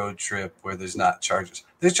take a road trip where there's not chargers.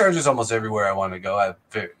 There's chargers almost everywhere I want to go. I have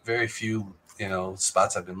very, very few,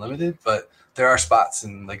 spots I've been limited, but there are spots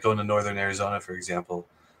in like going to Northern Arizona, for example.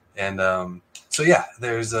 And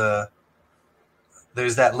there's that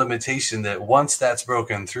limitation that once that's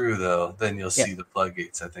broken through, though, then you'll see the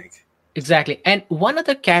floodgates, I think. Exactly. And one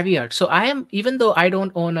other caveat. So even though I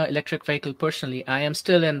don't own an electric vehicle personally, I am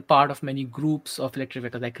still in part of many groups of electric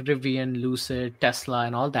vehicles like Rivian, Lucid, Tesla,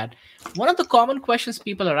 and all that. One of the common questions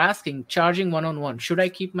people are asking, charging one-on-one, should I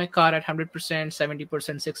keep my car at 100%, 70%,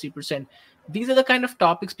 60%? These are the kind of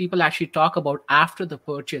topics people actually talk about after the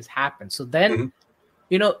purchase happens. So then,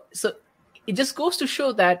 so it just goes to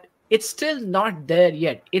show that it's still not there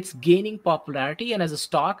yet. It's gaining popularity. And as a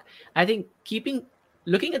stock, I think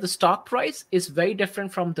looking at the stock price is very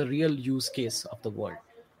different from the real use case of the world.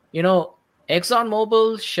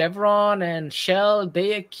 ExxonMobil, Chevron, and Shell,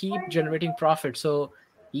 they keep generating profit. So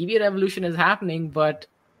EV revolution is happening, but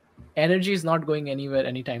energy is not going anywhere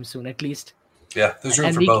anytime soon, at least. Yeah, there's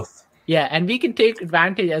room for both. Yeah, and we can take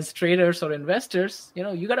advantage as traders or investors.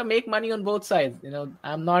 You got to make money on both sides.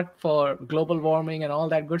 I'm not for global warming and all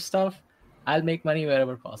that good stuff. I'll make money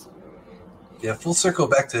wherever possible. Yeah, full circle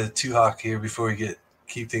back to Tuhok here before we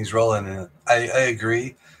keep things rolling. And I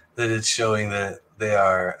agree that it's showing that they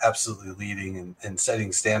are absolutely leading and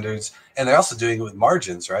setting standards. And they're also doing it with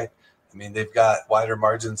margins, right? I mean, they've got wider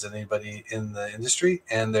margins than anybody in the industry,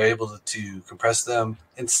 and they're able to compress them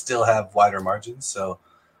and still have wider margins. So,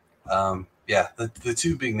 the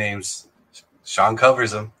 2 big names, Sean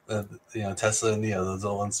covers them, Tesla and NIO, those are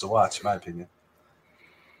the ones to watch, in my opinion.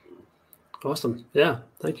 Awesome. Yeah.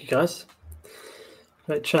 Thank you, guys.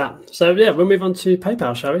 Great chat. So we'll move on to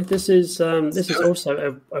PayPal, shall we? This is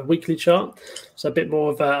also a weekly chart, so a bit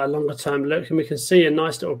more of a longer term look, and we can see a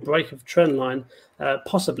nice little break of trend line,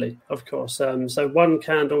 possibly, of course. So one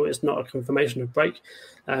candle is not a confirmation of break.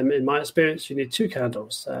 In my experience, you need 2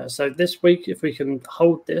 candles. So this week, if we can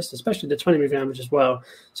hold this, especially the 20-moving average as well.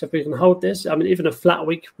 So if we can hold this, even a flat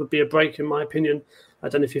week would be a break, in my opinion. I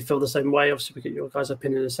don't know if you feel the same way. Obviously, we get your guys'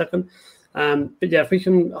 opinion in a second. If we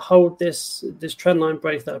can hold this trend line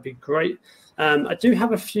break, that would be great. I do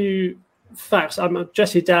have a few facts.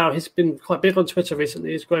 Jesse Dow, he's been quite big on Twitter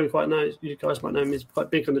recently. He's growing quite nice. You guys might know him. He's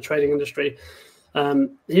quite big in the trading industry.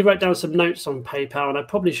 He wrote down some notes on PayPal, and I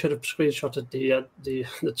probably should have screenshotted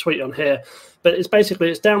the tweet on here. But it's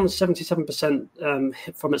down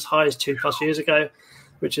 77% from its highs 2+ years ago,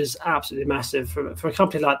 which is absolutely massive for a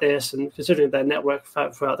company like this, and considering their network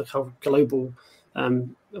throughout the global,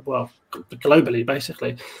 globally,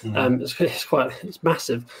 basically, it's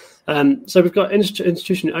massive. So we've got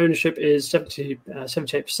institutional ownership is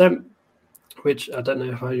 78%, which I don't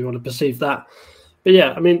know how you want to perceive that, but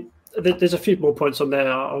there's a few more points on there.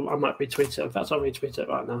 I might retweet it. In fact, I'll retweet it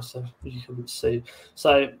right now so you can see.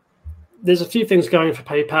 So there's a few things going for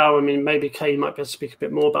PayPal. Maybe Kay might be able to speak a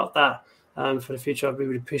bit more about that. for the future. I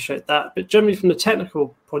really appreciate that. But generally, from the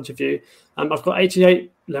technical point of view, I've got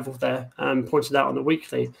 88 level there pointed out on the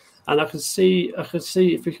weekly, and I can see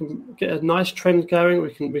if we can get a nice trend going,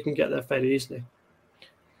 we can get there fairly easily.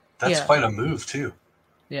 That's quite a move too.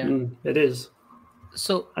 Yeah, it is.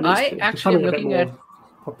 So I actually am looking at.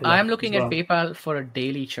 I'm looking at well. PayPal for a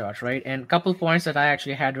daily chart, right? And a couple points that I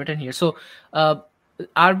actually had written here. So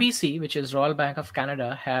RBC, which is Royal Bank of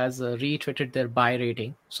Canada, has retweeted their buy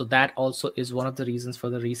rating. So that also is one of the reasons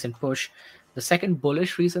for the recent push. The second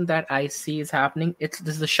bullish reason that I see is happening, this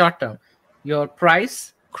is the short term. Your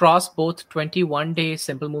price crossed both 21-day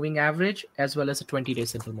simple moving average as well as a 20-day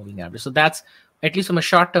simple moving average. So that's, at least from a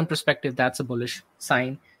short term perspective, that's a bullish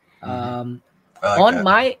sign. On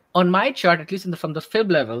my chart, at least from the fib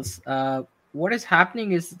levels, what is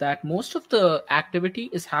happening is that most of the activity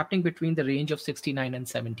is happening between the range of 69 and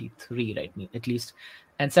 73, right? At least,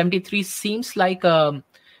 and 73 seems like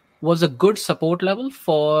was a good support level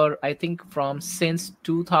for, I think, from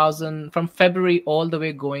February all the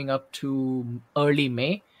way going up to early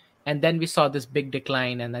May, and then we saw this big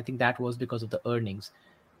decline, and I think that was because of the earnings.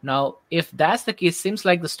 Now, if that's the case, seems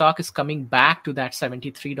like the stock is coming back to that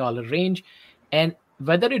 $73 range. And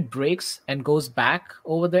whether it breaks and goes back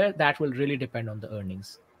over there, that will really depend on the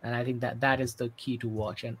earnings. And I think that is the key to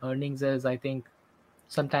watch. And earnings is, I think,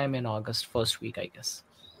 sometime in August, first week, I guess.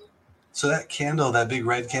 So that candle, that big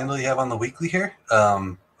red candle you have on the weekly here,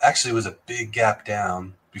 actually was a big gap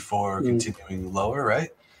down before continuing lower, right?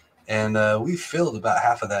 And we filled about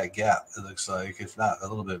half of that gap, it looks like, if not a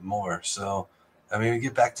little bit more. So, I mean, we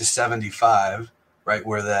get back to 75, right,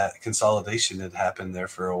 where that consolidation had happened there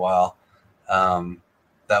for a while.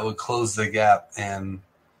 That would close the gap, and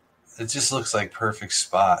it just looks like perfect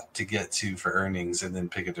spot to get to for earnings and then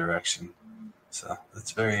pick a direction. So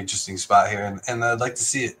it's a very interesting spot here, and I'd like to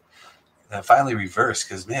see it finally reverse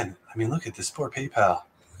because, man, I mean, look at this poor PayPal.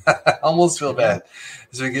 I almost feel bad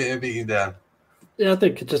as we get it beaten down. Yeah, I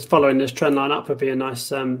think just following this trend line up would be a nice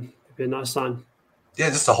sign. Yeah,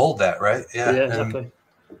 just to hold that, right? Yeah, exactly.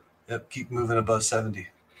 Keep moving above 70.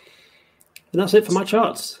 And that's it for my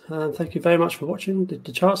charts. Thank you very much for watching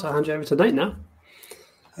the charts. I'll hand you over to Nate now.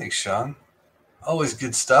 Thanks, Sean. Always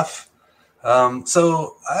good stuff.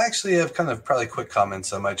 So I actually have kind of probably quick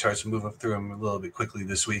comments on my charts. We'll move up through them a little bit quickly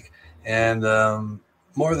this week. And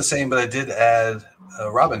more of the same, but I did add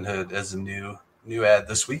Robinhood as a new ad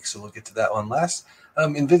this week, so we'll get to that one last.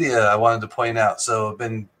 NVIDIA, I wanted to point out. So I've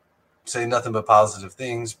been saying nothing but positive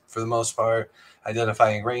things for the most part,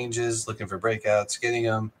 identifying ranges, looking for breakouts, getting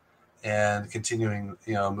them, and continuing,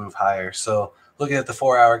 move higher. So looking at the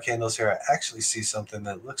 4-hour candles here, I actually see something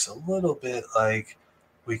that looks a little bit like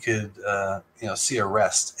we could, see a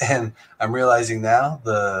rest. And I'm realizing now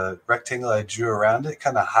the rectangle I drew around it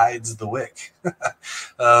kind of hides the wick.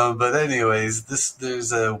 But anyways,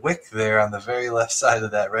 there's a wick there on the very left side of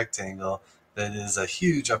that rectangle that is a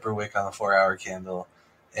huge upper wick on the 4-hour candle.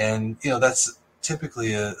 And, that's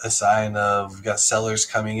typically a sign of we've got sellers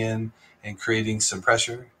coming in and creating some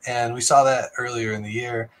pressure. And we saw that earlier in the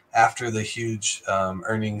year after the huge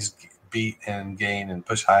earnings beat and gain and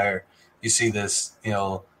push higher. You see this,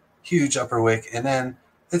 huge upper wick, and then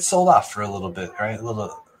it sold off for a little bit, right?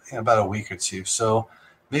 About a week or two. So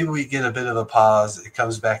maybe we get a bit of a pause. It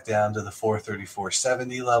comes back down to the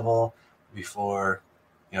 434.70 level before,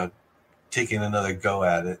 taking another go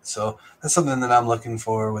at it. So that's something that I'm looking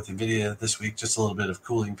for with NVIDIA this week, just a little bit of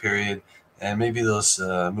cooling period. And maybe those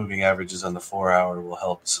moving averages on the 4-hour will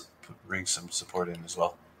help bring some support in as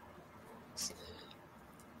well.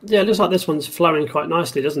 Yeah, it looks like this one's flowing quite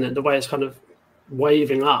nicely, doesn't it? The way it's kind of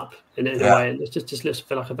waving up in a way. It just looks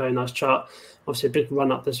feel like a very nice chart. Obviously, a big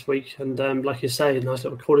run up this week, and like you say, a nice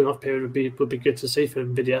little cooling off period would be good to see for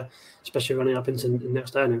NVIDIA, especially running up into the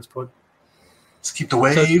next earnings point. Let's keep the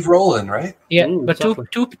wave rolling, right? Yeah, but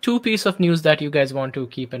exactly. two piece of news that you guys want to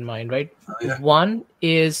keep in mind, right? One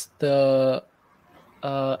is the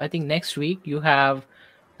I think next week you have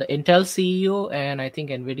the Intel CEO and I think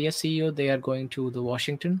NVIDIA CEO. They are going to the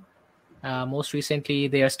Washington. Most recently,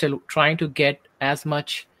 they are still trying to get as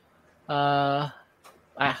much.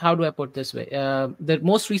 How do I put this way? The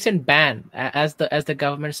most recent ban, as the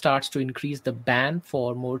government starts to increase the ban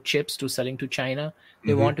for more chips to selling to China,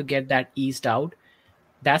 they want to get that eased out.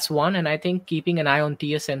 That's one, and I think keeping an eye on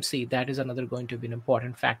TSMC, that is another going to be an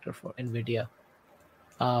important factor for NVIDIA.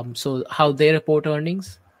 So how they report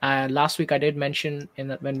earnings. Last week I did mention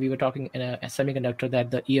when we were talking in a semiconductor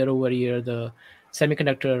that the year over year the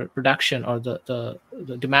semiconductor production or the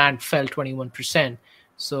demand fell 21%.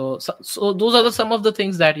 So those are some of the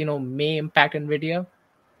things that may impact NVIDIA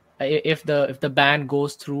if the ban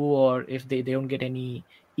goes through or if they don't get any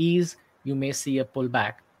ease. you may see a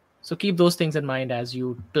pullback. So keep those things in mind as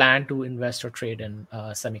you plan to invest or trade in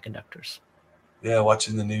semiconductors. Yeah,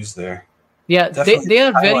 watching the news there. Yeah, they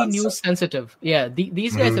are very news sensitive. Yeah,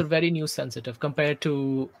 these guys are very news sensitive compared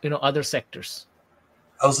to other sectors.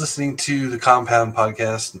 I was listening to the Compound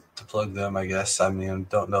podcast, to plug them, I guess. I mean,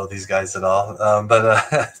 don't know these guys at all, but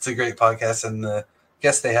it's a great podcast. And the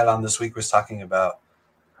guest they had on this week was talking about,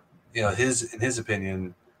 in his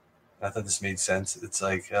opinion, I thought this made sense. It's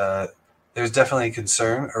like there's definitely a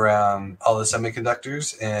concern around all the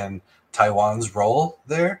semiconductors and Taiwan's role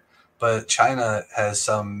there, but China has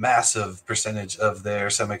some massive percentage of their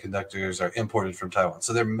semiconductors are imported from Taiwan,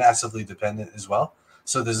 so they're massively dependent as well.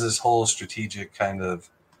 So there's this whole strategic kind of,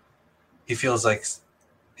 he feels like,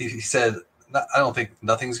 he said, I don't think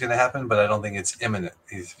nothing's going to happen, but I don't think it's imminent.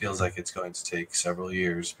 He feels like it's going to take several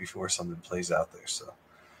years before something plays out there. So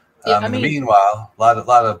in the meanwhile, a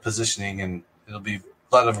lot of positioning, and it'll be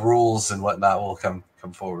a lot of rules and whatnot will come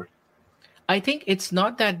forward. I think it's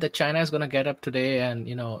not that China is going to get up today and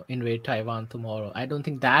invade Taiwan tomorrow. I don't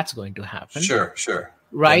think that's going to happen. Sure.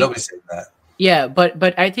 Right? Yeah, nobody's saying that. Yeah,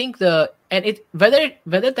 but I think whether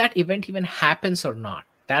that event even happens or not,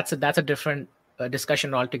 that's a different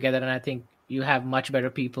discussion altogether. And I think you have much better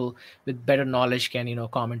people with better knowledge can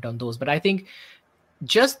comment on those. But I think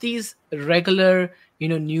just these regular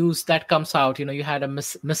news that comes out, you had a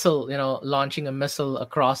missile, launching a missile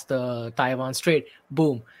across the Taiwan Strait,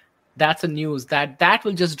 boom, that's a news that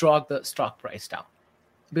will just drag the stock price down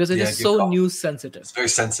because it is so news sensitive. It's very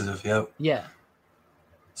sensitive. Yep. Yeah.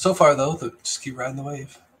 So far, though, just keep riding the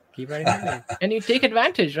wave. Keep riding the wave. And you take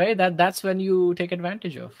advantage, right? That's when you take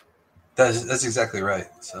advantage of. That's exactly right.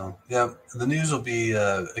 So, yeah, the news will be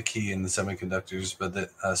a key in the semiconductors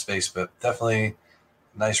space, but definitely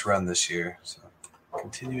nice run this year. So,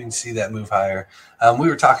 continuing to see that move higher. We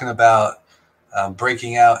were talking about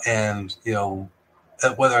breaking out and,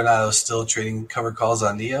 whether or not I was still trading covered calls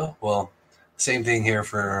on NIO. Well, same thing here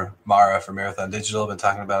for Mara, for Marathon Digital. I've been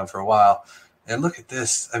talking about them for a while. And look at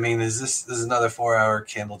this. I mean, this is another 4-hour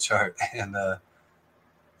candle chart. And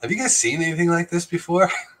have you guys seen anything like this before?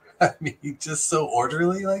 I mean, just so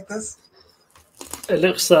orderly like this. It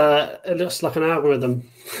looks like an algorithm.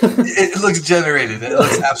 It looks generated. It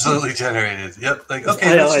looks absolutely generated. Yep. Like,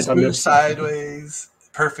 okay, let's just move sideways.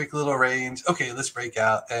 Perfect little range. Okay, let's break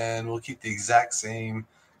out, and we'll keep the exact same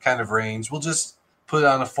kind of range. We'll just put it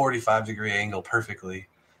on a 45-degree angle perfectly,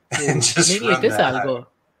 and just maybe run it is that algo.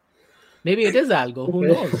 Maybe it is algo. Who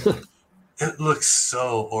knows? It looks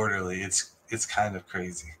so orderly. It's kind of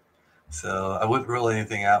crazy. So I wouldn't rule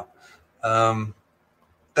anything out.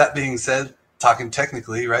 That being said, talking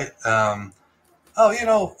technically, right? I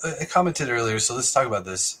commented earlier, so let's talk about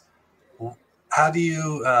this. How do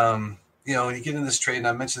you, when you get in this trade, and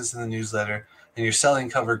I mentioned this in the newsletter, and you're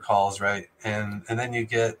selling covered calls, right? And then you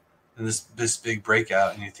get in this big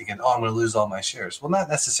breakout, and you're thinking, I'm going to lose all my shares. Well, not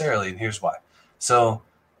necessarily, and here's why. So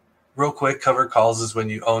real quick, covered calls is when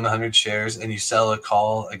you own 100 shares and you sell a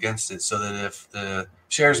call against it so that if the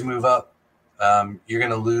shares move up, you're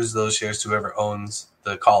going to lose those shares to whoever owns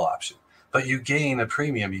the call option. But you gain a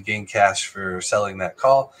premium, you gain cash for selling that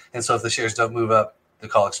call. And so if the shares don't move up, the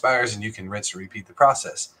call expires and you can rinse and repeat the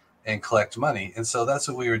process and collect money. And so that's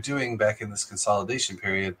what we were doing back in this consolidation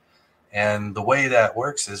period. And the way that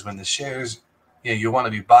works is when the shares, you want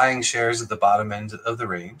to be buying shares at the bottom end of the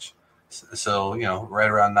range. So, right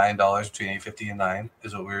around $9, between $8.50 and $9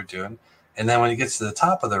 is what we were doing. And then when it gets to the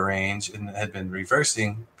top of the range and it had been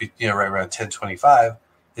reversing, right around $10.25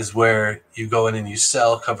 is where you go in and you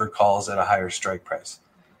sell covered calls at a higher strike price.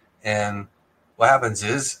 And what happens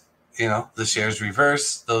is, the shares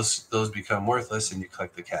reverse, those become worthless and you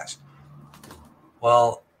collect the cash.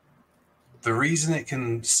 Well, the reason it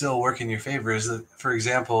can still work in your favor is that, for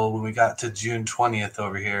example, when we got to June 20th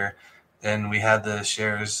over here and we had the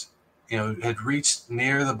shares had reached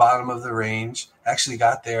near the bottom of the range, actually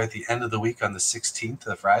got there at the end of the week on the 16th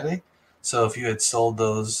of Friday. So if you had sold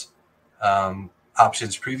those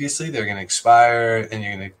options previously, they're going to expire and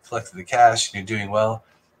you're going to collect the cash and you're doing well.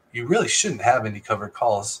 You really shouldn't have any covered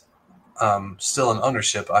calls still in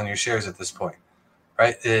ownership on your shares at this point,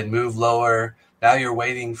 right? It moved lower. Now you're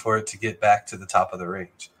waiting for it to get back to the top of the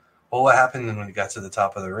range. Well, what happened when it got to the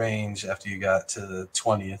top of the range after you got to the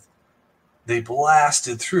 20th? They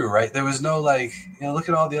blasted through, right? There was no look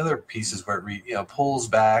at all the other pieces where it pulls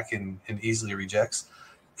back and easily rejects.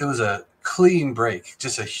 It was a clean break,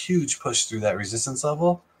 just a huge push through that resistance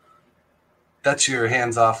level. That's your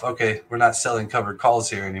hands off. Okay, we're not selling covered calls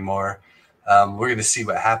here anymore. We're going to see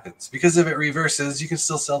what happens. Because if it reverses, you can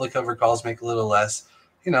still sell the covered calls, make a little less.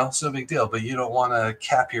 It's no big deal. But you don't want to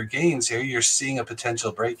cap your gains here. You're seeing a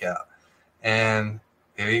potential breakout. And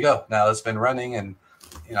here you go. Now it's been running, and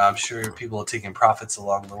I'm sure people are taking profits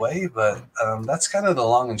along the way, but that's kind of the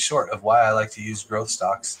long and short of why I like to use growth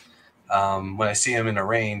stocks when I see them in a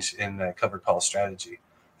range in that covered call strategy.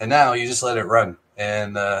 And now you just let it run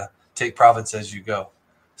and take profits as you go.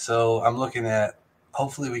 So I'm looking at,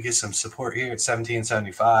 hopefully we get some support here at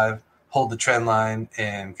 17.75, hold the trend line,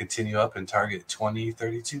 and continue up and target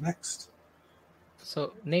 20.32 next.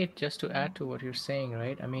 So Nate, just to add to what you're saying,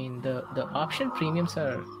 right? I mean, the option premiums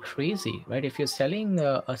are crazy, right? If you're selling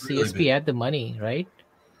a CSP really at the money, right,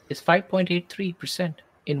 it's 5.83%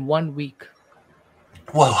 in 1 week.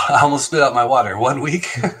 Whoa, I almost spit out my water. 1 week?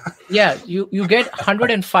 Yeah, you get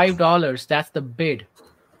 $105. That's the bid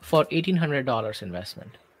for $1,800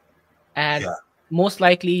 investment. And most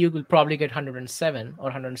likely you will probably get $107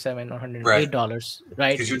 or $108,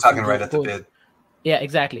 right? Because you're talking right at the bid. Yeah,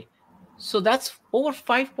 exactly. So that's over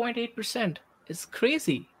 5.8%. It's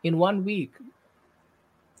crazy in 1 week.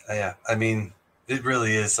 Yeah, I mean, it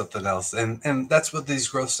really is something else. And that's what these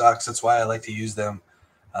growth stocks, that's why I like to use them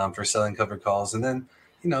for selling covered calls. And then,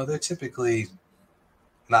 they're typically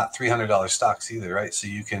not $300 stocks either, right? So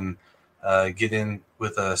you can get in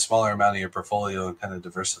with a smaller amount of your portfolio and kind of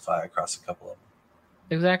diversify across a couple of them.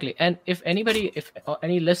 Exactly. And if any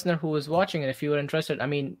listener who is watching, and if you are interested, I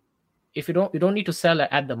mean, if you don't need to sell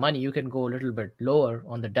at the money, you can go a little bit lower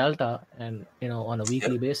on the delta and, on a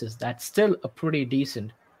weekly basis. That's still a pretty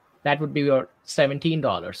decent. That would be your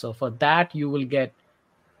 $17. So for that, you will get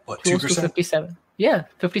close 2%? to 57. Yeah,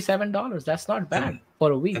 $57. That's not bad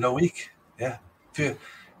for a week. In a week. Yeah.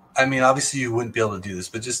 I mean, obviously you wouldn't be able to do this,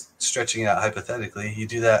 but just stretching it out hypothetically, you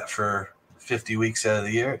do that for 50 weeks out of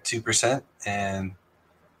the year at 2%. And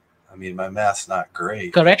I mean, my math's not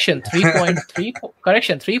great. Correction,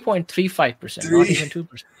 3.35%, not even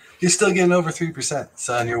 2%. You're still getting over 3%,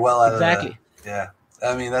 son. You're well out of that. Exactly. Yeah.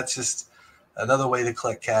 I mean, that's just another way to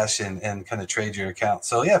collect cash and kind of trade your account.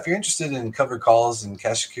 So, yeah, if you're interested in covered calls and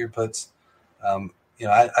cash secured puts, I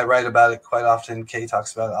write about it quite often. Kay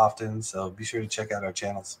talks about it often. So be sure to check out our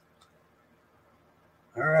channels.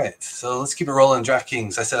 All right. So let's keep it rolling.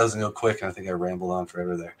 DraftKings. I said I was going to go quick, and I think I rambled on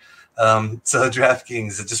forever there. So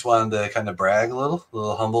DraftKings, I just wanted to kind of brag a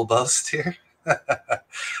little humble boast here.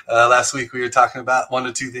 Last week we were talking about one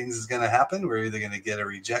of two things is going to happen. We're either going to get a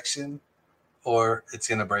rejection or it's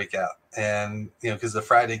going to break out. And, because the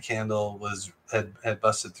Friday candle had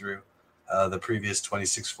busted through the previous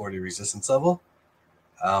 2640 resistance level.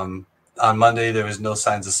 On Monday, there was no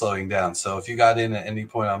signs of slowing down. So if you got in at any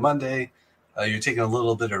point on Monday, you're taking a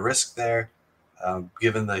little bit of risk there.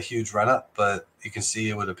 Given the huge run up, but you can see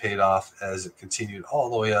it would have paid off as it continued all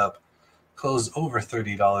the way up, closed over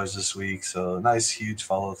 $30 this week. So a nice, huge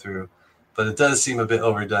follow through, but it does seem a bit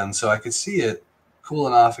overdone. So I could see it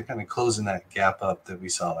cooling off and kind of closing that gap up that we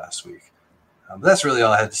saw last week. That's really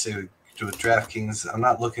all I had to say with DraftKings. I'm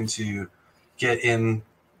not looking to get in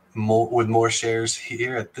with more shares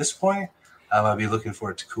here at this point. I'll be looking for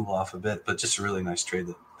it to cool off a bit, but just a really nice trade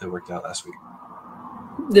that worked out last week.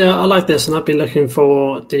 Yeah, I like this, and I've been looking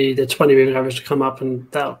for the 20-moving average to come up,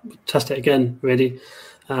 and that'll test it again, really.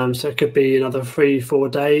 So it could be another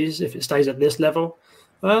 3-4 days if it stays at this level.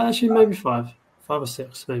 Actually, maybe 5 or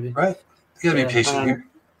 6, maybe. Right. You got to be patient here.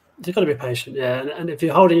 You've got to be patient, yeah. And if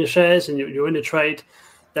you're holding your shares and you're in a trade,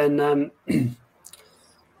 then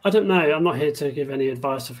I don't know. I'm not here to give any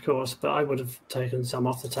advice, of course, but I would have taken some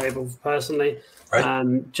off the table personally,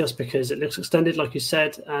 just because it looks extended, like you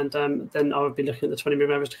said, and then I would be looking at the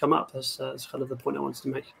 20-moving average to come up. That's kind of the point I wanted to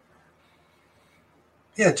make.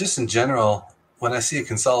 Yeah, just in general, when I see a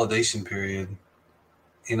consolidation period,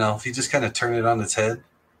 if you just kind of turn it on its head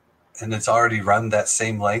and it's already run that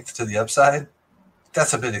same length to the upside,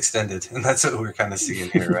 that's a bit extended, and that's what we're kind of seeing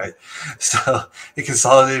here, right? So it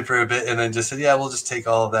consolidated for a bit and then just said, yeah, we'll just take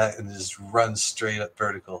all of that and just run straight up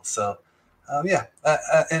vertical. So,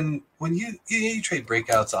 and when you trade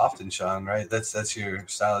breakouts often, Sean, right? That's your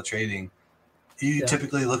style of trading. You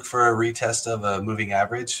typically look for a retest of a moving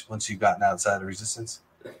average once you've gotten outside of resistance?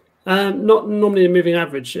 Not normally a moving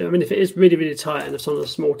average. I mean, if it is really, really tight and it's on a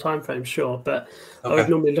small time frame, sure. But I would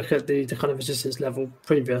normally look at the kind of resistance level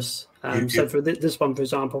previous. So for this one, for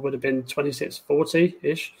example, would have been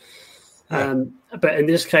 2640-ish. But in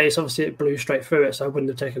this case, obviously, it blew straight through it, so I wouldn't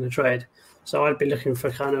have taken the trade. So I'd be looking for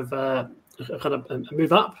kind of a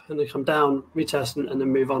move up and then come down, retest, and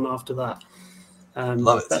then move on after that.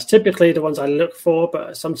 Love it. That's typically the ones I look for,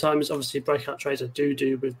 but sometimes, obviously, breakout trades I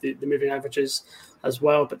do with the moving averages as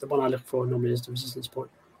well. But the one I look for normally is the resistance point.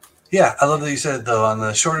 Yeah, I love that you said, though, on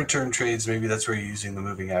the shorter term trades, maybe that's where you're using the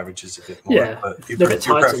moving averages a bit more. Yeah, but your a bit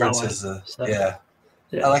tighter preference is I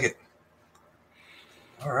like it.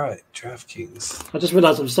 All right, DraftKings. I just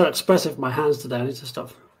realised I'm so expressive with my hands today. I need to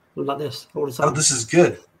stop like this all the time. Oh, this is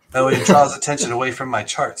good. That way it draws attention away from my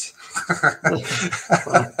charts.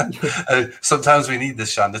 Sometimes we need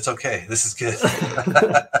this, Sean. That's okay. This is good.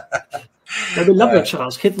 We love your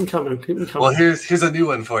charts. Keep them coming. Well, here's a new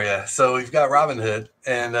one for you. So we've got Robinhood,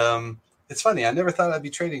 and it's funny. I never thought I'd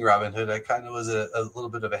be trading Robinhood. I kind of was a little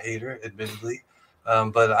bit of a hater, admittedly.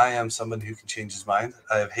 But I am someone who can change his mind.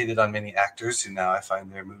 I have hated on many actors who now I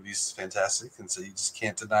find their movies fantastic, and so you just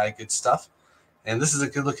can't deny good stuff. And this is a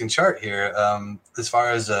good-looking chart here. As far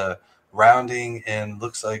as rounding and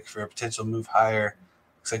looks like for a potential move higher,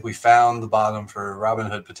 looks like we found the bottom for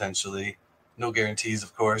Robinhood potentially. No guarantees,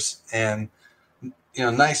 of course. And,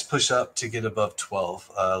 nice push up to get above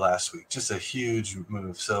 12 last week. Just a huge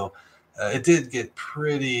move. So it did get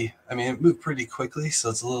it moved pretty quickly, so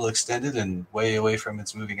it's a little extended and way away from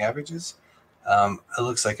its moving averages. It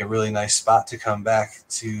looks like a really nice spot to come back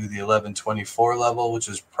to the 1124 level, which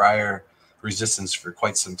was prior resistance for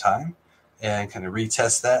quite some time, and kind of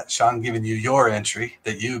retest that. Sean giving you your entry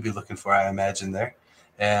that you would be looking for, I imagine, there,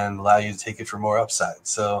 and allow you to take it for more upside.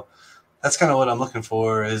 So that's kind of what I'm looking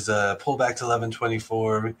for, is pull back to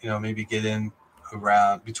 1124, maybe get in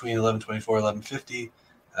around between 1124 1150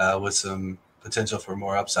 with some potential for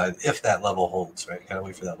more upside if that level holds, right? Got to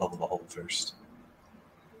wait for that level to hold first.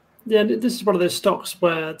 Yeah, this is one of those stocks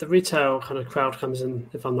where the retail kind of crowd comes in,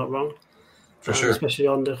 if I'm not wrong. For sure. Especially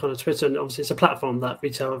on the kind of Twitter, and obviously it's a platform that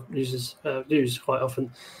retail users use quite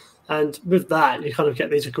often. And with that, you kind of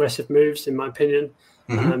get these aggressive moves, in my opinion.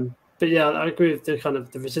 Mm-hmm. But yeah, I agree with the kind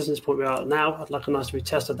of the resistance point we are at now. I'd like a nice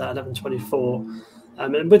retest of that 1124.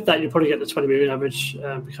 And with that, you probably get the 20 moving average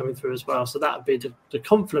coming through as well. So that would be the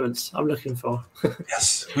confluence I'm looking for.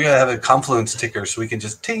 Yes, we gotta have a confluence ticker so we can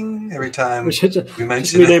just ting every time we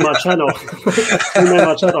mention rename our channel. Rename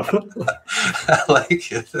our channel. I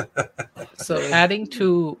like it. So adding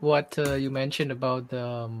to what you mentioned about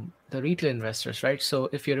the retail investors, right? So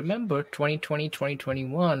if you remember 2020,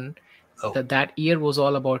 2021, that year was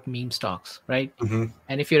all about meme stocks, right? Mm-hmm.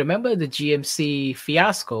 And if you remember the GMC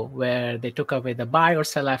fiasco where they took away the buy or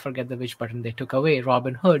sell, I forget which button they took away,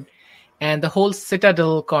 Robinhood, and the whole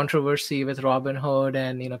Citadel controversy with Robinhood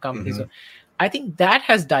and companies. Mm-hmm. I think that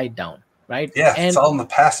has died down, right? Yeah, it's all in the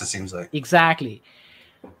past, it seems like. Exactly.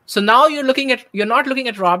 So now you're not looking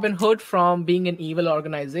at Robinhood from being an evil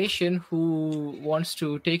organization who wants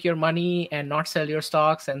to take your money and not sell your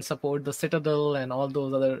stocks and support the Citadel and all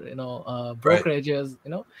those other brokerages.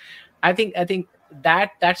 Right. I think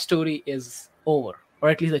that story is over, or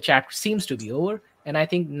at least the chapter seems to be over. And I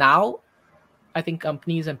think now,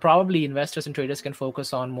 companies and probably investors and traders can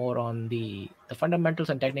focus more on the fundamentals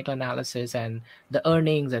and technical analysis and the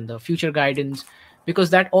earnings and the future guidance.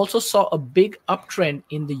 Because that also saw a big uptrend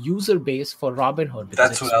in the user base for Robinhood.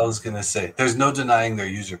 That's what I was going to say. There's no denying their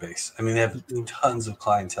user base. I mean, they have tons of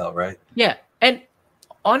clientele, right? Yeah. And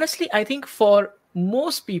honestly, I think for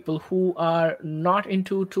most people who are not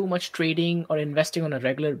into too much trading or investing on a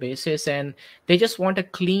regular basis, and they just want a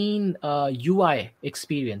clean UI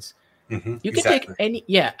experience, you can take any...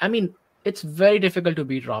 Yeah, I mean, it's very difficult to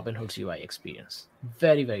beat Robinhood's UI experience.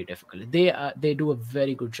 Very, very difficult. They do a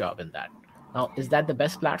very good job in that. Now, is that the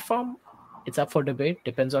best platform? It's up for debate.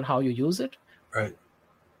 Depends on how you use it. Right.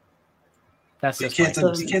 That's you can't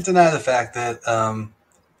deny the fact that,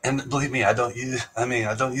 and believe me, I don't use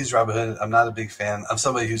Robinhood. I'm not a big fan. I'm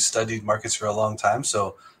somebody who's studied markets for a long time,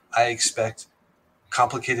 so I expect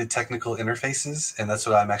complicated technical interfaces, and that's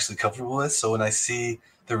what I'm actually comfortable with. So when I see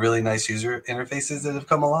the really nice user interfaces that have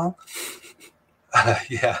come along, I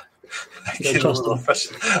get a little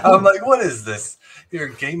frustrated. I'm like, what is this? You're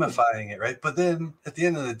gamifying it, right? But then at the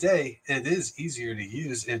end of the day, it is easier to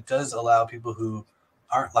use. It does allow people who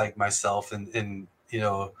aren't like myself and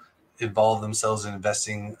involve themselves in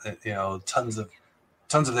investing, tons of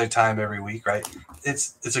their time every week, right?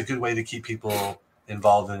 It's a good way to keep people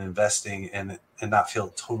involved in investing and not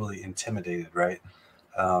feel totally intimidated, right?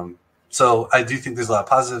 So I do think there's a lot of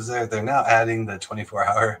positives there. They're now adding the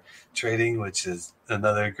 24-hour trading, which is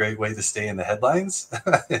another great way to stay in the headlines,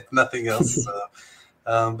 if nothing else.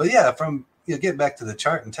 But yeah, from getting back to the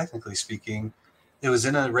chart and technically speaking, it was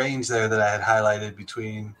in a range there that I had highlighted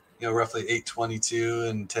between roughly 822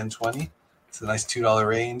 and 1020. It's a nice $2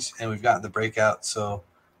 range, and we've gotten the breakout. So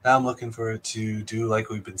now I'm looking for it to do like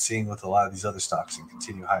we've been seeing with a lot of these other stocks and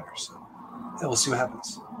continue higher. So yeah, we'll see what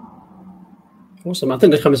happens. Awesome. I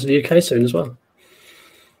think they're coming to the UK soon as well.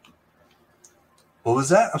 What was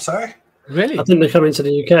that? I'm sorry? Really? I think they're coming to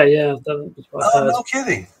the UK, yeah. No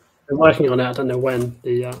kidding. I'm working on it. I don't know when.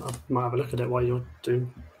 I might have a look at it while you're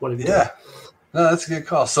doing what have you done. No, that's a good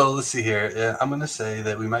call. So let's see here. I'm going to say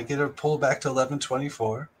that we might get a pull back to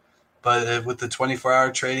 11.24, but with the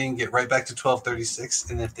 24-hour trading, get right back to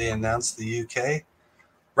 12.36. And if they announce the UK,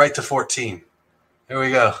 right to 14. Here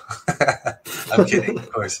we go. I'm kidding, of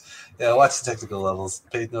course. Yeah, watch the technical levels.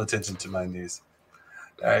 Pay no attention to my news.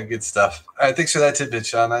 All right, good stuff. All right, thanks for that tidbit,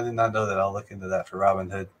 Sean. I did not know that. I'll look into that for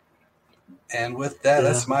Robinhood. And with that,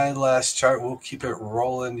 that's my last chart. We'll keep it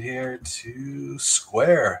rolling here to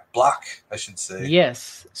Square. Block, I should say.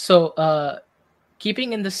 Yes. So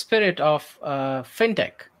keeping in the spirit of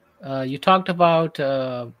fintech, you talked about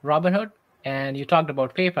Robinhood and you talked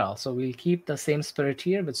about PayPal. So we'll keep the same spirit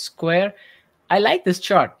here with Square. I like this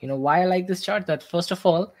chart. You know why I like this chart? That first of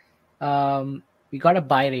all, we got a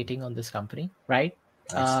buy rating on this company, right?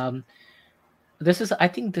 Nice. I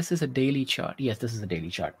think this is a daily chart. Yes, this is a daily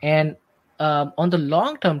chart. And on the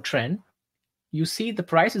long-term trend, you see the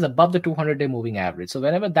price is above the 200-day moving average. So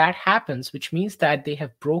whenever that happens, which means that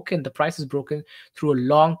the price is broken through a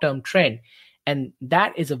long-term trend. And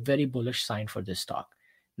that is a very bullish sign for this stock.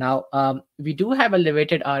 Now, we do have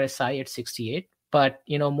elevated RSI at 68. But,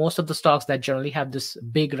 most of the stocks that generally have this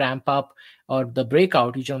big ramp up or the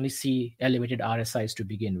breakout, you generally see elevated RSIs to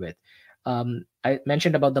begin with. I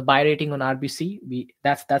mentioned about the buy rating on RBC.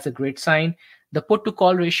 That's a great sign. The put to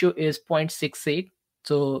call ratio is 0.68.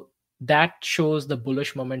 So that shows the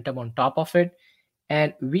bullish momentum on top of it.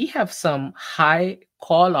 And we have some high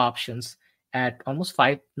call options at almost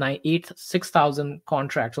 6,000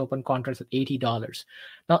 contracts, open contracts at $80.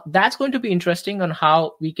 Now, that's going to be interesting on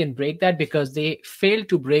how we can break that, because they failed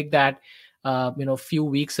to break that, a few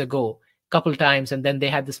weeks ago, a couple times, and then they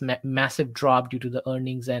had this massive drop due to the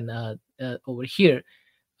earnings and over here.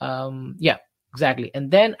 Yeah, exactly.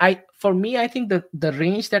 And then I think the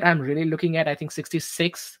range that I'm really looking at, I think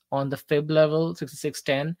 66 on the fib level,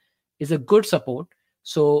 66.10 is a good support.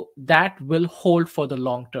 So that will hold for the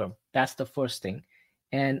long term. That's the first thing.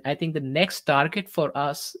 And I think the next target for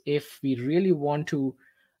us, if we really want to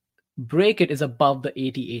break it, is above the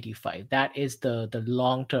 80-85. That is the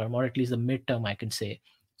long term, or at least the midterm, I can say.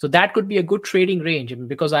 So that could be a good trading range.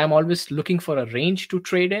 Because I'm always looking for a range to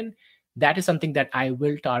trade in, that is something that I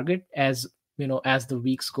will target as the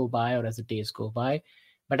weeks go by or as the days go by.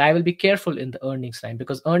 But I will be careful in the earnings time,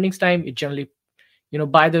 because earnings time, it generally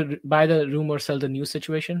buy the rumor, sell the news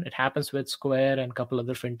situation. It happens with Square and a couple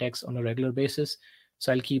other fintechs on a regular basis.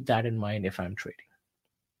 So I'll keep that in mind if I'm trading.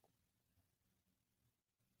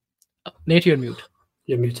 Nate, you're mute.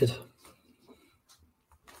 You're muted.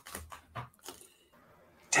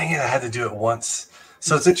 Dang it, I had to do it once.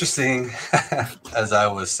 So it's interesting, as I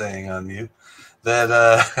was saying on mute, that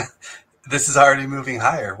this is already moving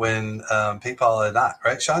higher when PayPal had not,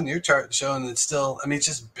 right? Sean, your chart showing it's still, it's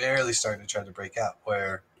just barely starting to try to break out,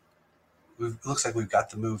 where it looks like we've got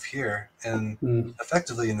the move here and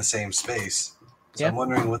effectively in the same space. So I'm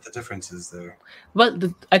wondering what the difference is there. Well,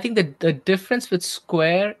 I think the difference with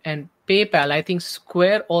Square and PayPal, I think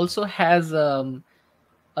Square also has,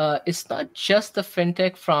 it's not just the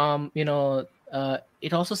fintech from,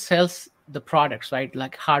 it also sells the products, right?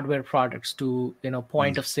 Like hardware products to,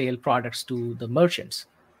 point of sale products to the merchants.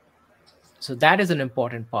 So that is an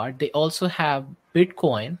important part. They also have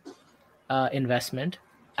Bitcoin investment.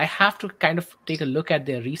 I have to kind of take a look at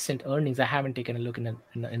their recent earnings. I haven't taken a look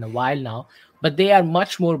in a while now, but they are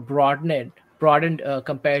much more broadened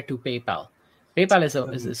compared to PayPal. PayPal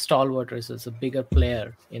is a stalwart, is a bigger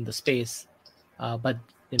player in the space, but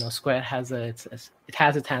Square has its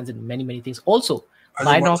hands in many things. Also,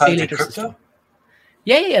 buy now pay later system.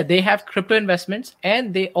 Yeah. They have crypto investments,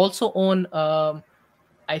 and they also own,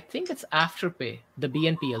 I think it's Afterpay, the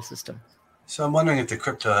BNPL system. So I'm wondering if the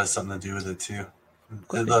crypto has something to do with it too.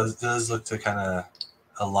 It does look to kind of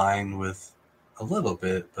align with a little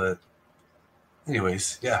bit, but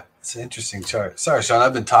anyways, yeah, it's an interesting chart. Sorry, Sean,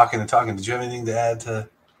 I've been talking. Did you have anything to add to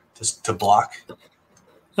block?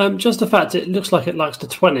 Just the fact it looks like it likes the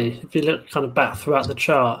 20. If you look kind of back throughout the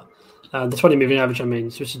chart, the 20 moving average,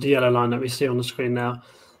 which is the yellow line that we see on the screen now,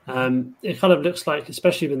 it kind of looks like,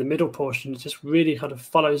 especially in the middle portion, it just really kind of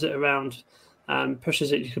follows it around and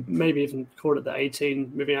pushes it. You could maybe even call it the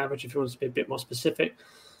 18 moving average if you want to be a bit more specific.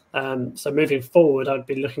 So moving forward, I'd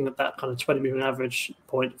be looking at that kind of 20 moving average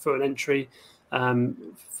point for an entry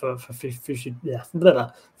for future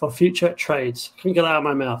trades. Couldn't get that out of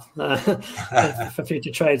my mouth. For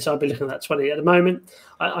future trades, so I'd be looking at that 20 at the moment.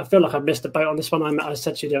 I feel like I've missed a boat on this one. I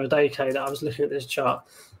said to you the other day, Kay, that I was looking at this chart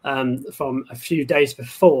from a few days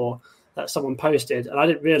before that someone posted, and I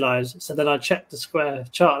didn't realize. So then I checked the Square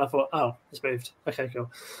chart and I thought, oh, it's moved. Okay,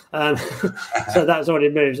 cool. So that's already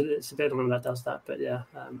moved. It's a bit annoying that does that, but yeah,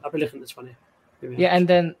 I'll be looking at the 20. Yeah, and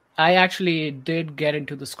then I actually did get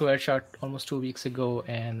into the Square chart almost 2 weeks ago,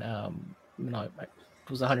 and it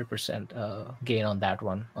was 100% gain on that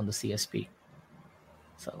one on the CSP.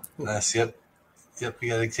 So nice. Yep. We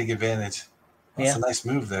got to take advantage. That's a nice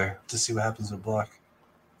move there. To see what happens with Block.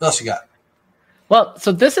 What else you got? Well,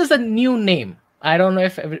 so this is a new name. I don't know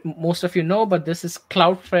if most of you know, but this is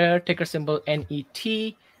Cloudflare, ticker symbol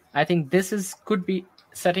NET. I think this could be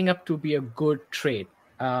setting up to be a good trade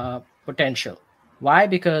potential. Why?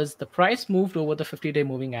 Because the price moved over the 50-day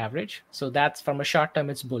moving average. So that's from a short term,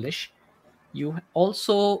 it's bullish. You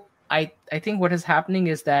also, I think what is happening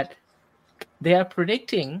is that they are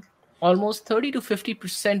predicting almost 30 to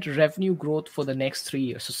 50% revenue growth for the next 3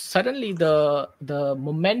 years. So suddenly the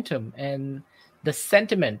momentum and the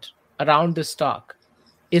sentiment around the stock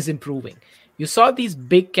is improving. You saw these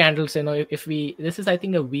big candles, this is, I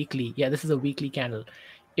think, a weekly. Yeah, this is a weekly candle.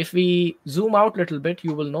 If we zoom out a little bit,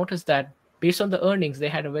 you will notice that based on the earnings, they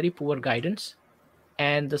had a very poor guidance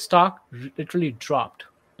and the stock literally dropped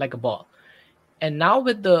like a ball. And now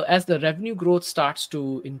as the revenue growth starts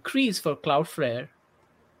to increase for Cloudflare,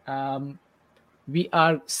 we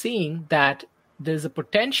are seeing that there's a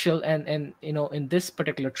potential and in this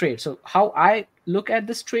particular trade. So how I look at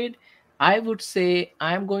this trade, I would say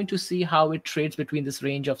I'm going to see how it trades between this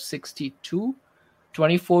range of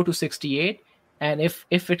 24 to 68. And if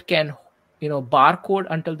it can, barcode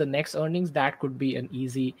until the next earnings, that could be an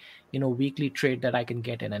easy, weekly trade that I can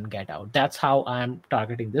get in and get out. That's how I'm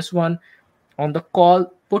targeting this one. On the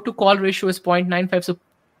put to call ratio is 0.95. So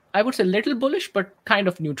I would say little bullish, but kind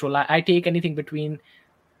of neutral. I take anything between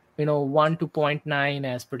 1 to 0.9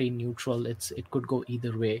 as pretty neutral. It could go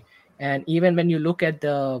either way. And even when you look at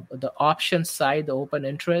the option side, the open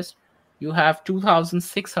interest, you have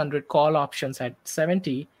 2,600 call options at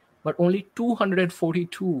 70, but only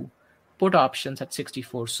 242 put options at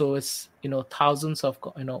 64. So it's thousands of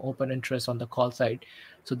open interest on the call side.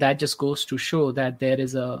 So that just goes to show that there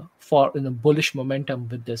is a bullish momentum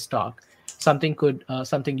with this stock. Something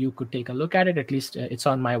you could take a look at it. At least it's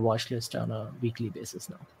on my watch list on a weekly basis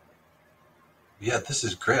now. Yeah, this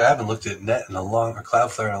is great. I haven't looked at Net or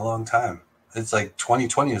Cloudflare in a long time. It's like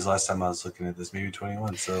 2020 was the last time I was looking at this, maybe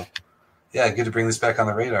 21. So, yeah, good to bring this back on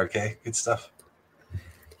the radar, Kay. Good stuff.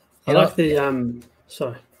 I like the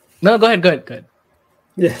sorry. No, go ahead.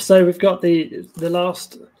 Yeah, so we've got the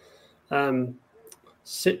last 7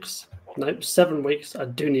 weeks. I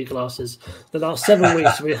do need glasses. The last 7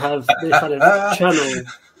 weeks we had a channel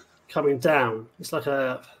coming down. It's like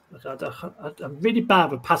I'm really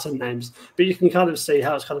bad with pattern names, but you can kind of see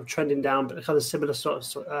how it's kind of trending down, but kind of similar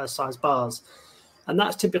sort of size bars, and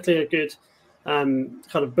that's typically a good kind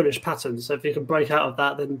of bullish pattern. So if you can break out of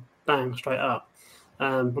that, then bang, straight up.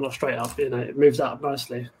 Well, not straight up, it moves up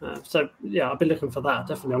nicely. So yeah, I've been looking for that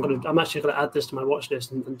definitely. I'm actually going to add this to my watch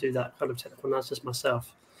list and do that kind of technical analysis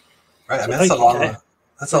myself. Right, I mean that's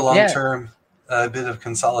a long term. Bit of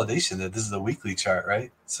consolidation. That this is the weekly chart, right?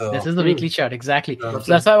 So this is the weekly chart, exactly. So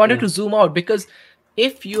that's why I wanted to zoom out, because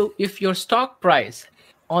if your stock price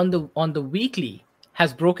on the weekly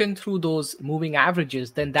has broken through those moving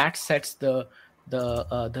averages, then that sets the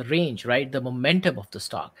range, right? The momentum of the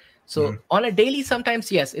stock. So on a daily,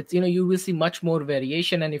 sometimes yes, it's you will see much more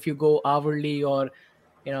variation, and if you go hourly or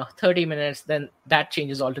 30 minutes, then that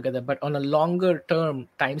changes altogether. But on a longer term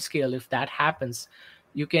time scale, if that happens,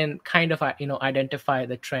 you can kind of identify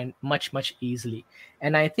the trend much easily.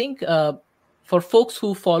 And I think for folks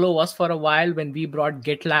who follow us for a while, when we brought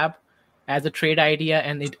GitLab as a trade idea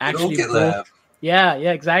and it actually broke, yeah,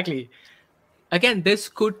 exactly. Again, this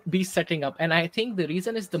could be setting up, and I think the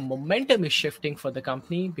reason is the momentum is shifting for the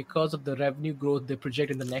company because of the revenue growth they project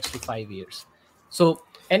in the next 5 years. So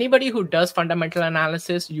anybody who does fundamental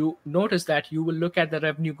analysis, you notice that you will look at the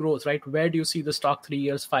revenue growth, right? Where do you see the stock 3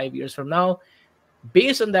 years, 5 years from now?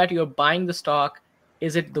 Based on that, you're buying the stock.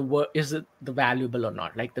 Is it the valuable or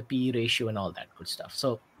not? Like the PE ratio and all that good stuff.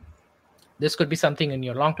 So this could be something in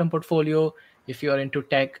your long-term portfolio if you're into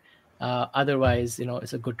tech. Otherwise,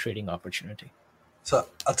 it's a good trading opportunity. So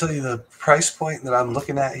I'll tell you the price point that I'm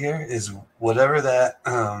looking at here is whatever that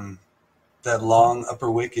long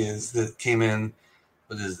upper wick is that came in.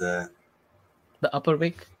 What is that? The upper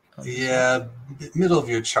wick? Yeah, middle of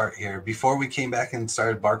your chart here. Before we came back and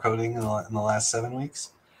started barcoding in the last 7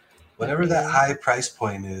 weeks, whatever that high price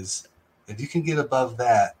point is, if you can get above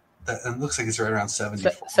that, it looks like it's right around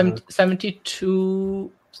 74.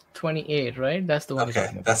 72.28, right? That's the one.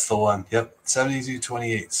 Okay, that's the one. Yep,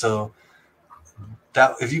 72.28. So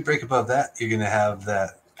that if you break above that, you're going to have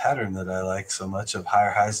that pattern that I like so much of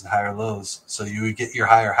higher highs and higher lows. So you would get your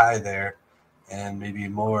higher high there, and maybe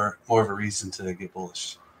more of a reason to get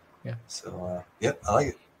bullish. Yeah. So, yep, I like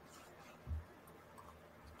it.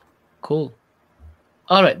 Cool.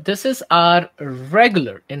 All right, this is our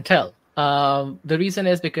regular Intel. The reason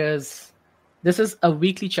is because this is a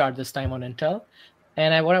weekly chart this time on Intel,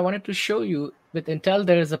 and what I wanted to show you with Intel,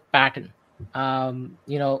 there is a pattern.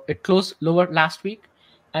 It closed lower last week,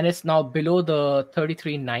 and it's now below the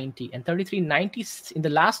 3390. And 3390 in the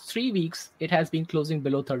last 3 weeks, it has been closing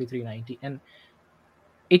below 3390, and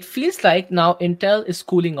it feels like now Intel is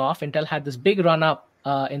cooling off. Intel had this big run up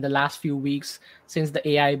in the last few weeks since the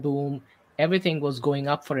AI boom. Everything was going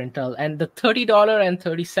up for Intel, and the $30 and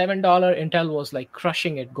 $37 Intel was like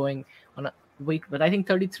crushing it, going on a week. But I think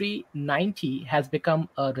 3390 has become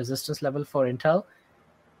a resistance level for Intel,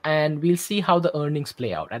 and we'll see how the earnings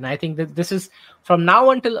play out. And I think that this is from now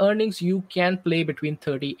until earnings, you can play between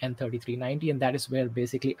 30 and 3390, and that is where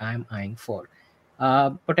basically I'm eyeing for.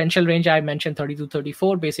 Potential range I mentioned 30 to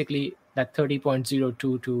 34. Basically, that 30.02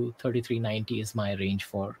 to 3390 is my range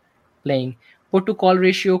for playing. Put to call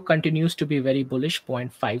ratio continues to be very bullish,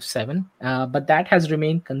 0.57, but that has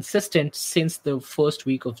remained consistent since the first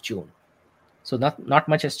week of June. So not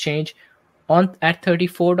much has changed. At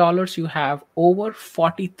 $34, you have over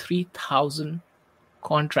 43,000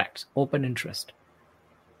 contracts, open interest.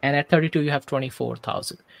 And at 32, you have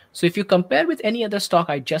 24,000. So if you compare with any other stock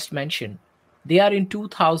I just mentioned, they are in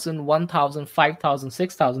 2,000, 1,000, 5,000,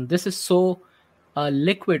 6,000. This is so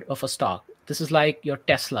liquid of a stock. This is like your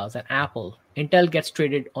Teslas and Apple. Intel gets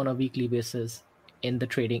traded on a weekly basis in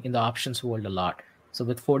the options world a lot. So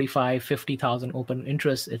with 45, 50,000 open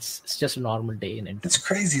interest, it's just a normal day in Intel. It's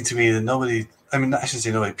crazy to me that I shouldn't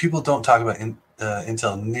say nobody, people don't talk about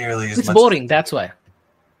Intel nearly as much. It's boring, that's why.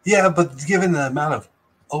 Yeah, but given the amount of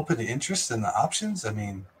open interest in the options, a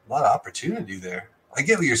lot of opportunity there. I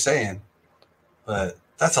get what you're saying, but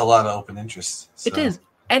that's a lot of open interest. So. It is.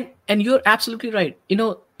 And you're absolutely right.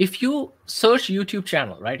 If you search YouTube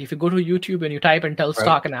channel, right? If you go to YouTube and you type Intel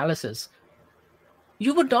stock analysis,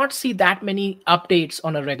 you would not see that many updates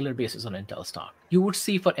on a regular basis on Intel stock. You would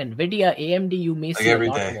see for NVIDIA, AMD, you may see a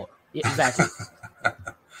lot more. Yeah, exactly.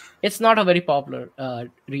 It's not a very popular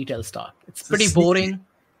retail stock. It's pretty boring.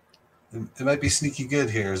 It might be sneaky good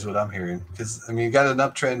here is what I'm hearing. Because, you got an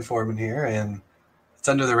uptrend forming here, and it's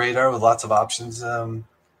under the radar with lots of options to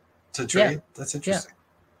trade. Yeah. That's interesting. Yeah.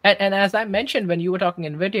 And as I mentioned, when you were talking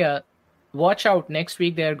NVIDIA, watch out. Next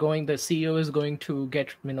week, the CEO is going to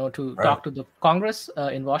get, talk to the Congress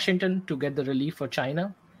in Washington to get the relief for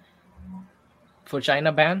China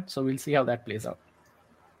ban. So we'll see how that plays out.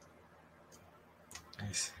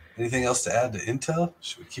 Nice. Anything else to add to Intel?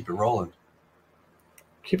 Should we keep it rolling?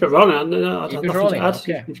 Keep it rolling. No, keep it rolling.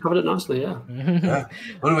 Okay. You've covered it nicely, yeah. Yeah.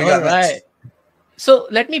 What do we got next? So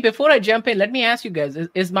before I jump in, let me ask you guys: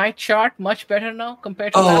 Is my chart much better now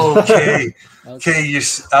compared to? Okay.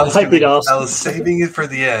 I was saving it for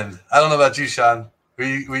the end. I don't know about you, Sean. Were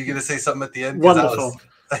you going to say something at the end? Wonderful.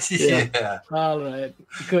 Yeah. All right.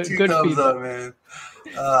 Good. Two thumbs up, man.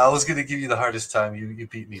 I was going to give you the hardest time. You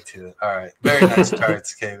beat me to it. All right. Very nice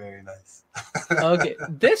charts. Okay. Very nice. Okay.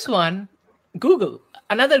 This one, Google.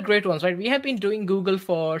 Another great ones, right? We have been doing Google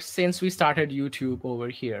since we started YouTube over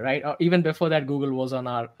here, right? Or even before that, Google was on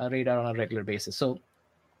our radar on a regular basis. So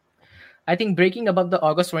I think breaking above the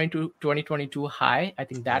August 2022 high, I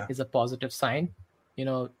think that is a positive sign.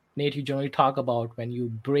 Nate, you generally talk about when you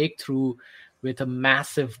break through with a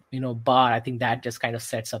massive, bar, I think that just kind of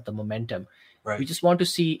sets up the momentum. Right. We just want to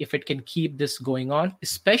see if it can keep this going on,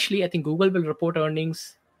 especially I think Google will report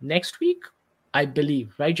earnings next week. I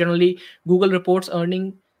believe, right? Generally, Google reports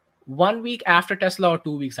earning 1 week after Tesla or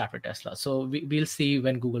 2 weeks after Tesla. So we'll see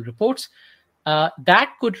when Google reports.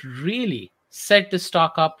 That could really set the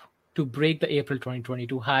stock up to break the April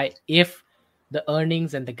 2022 high if the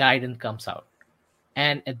earnings and the guidance comes out.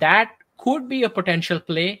 And that could be a potential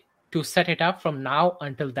play to set it up from now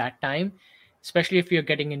until that time, especially if you're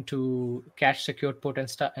getting into cash secured put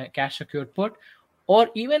or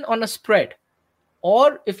even on a spread.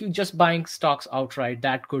 Or if you're just buying stocks outright,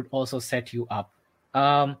 that could also set you up.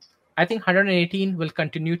 I think 118 will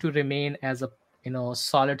continue to remain as a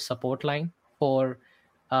solid support line for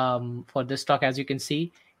this stock. As you can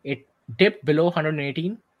see, it dipped below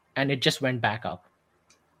 118 and it just went back up.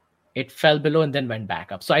 It fell below and then went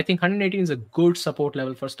back up. So I think 118 is a good support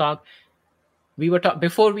level for stock. We were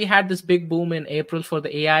before we had this big boom in April for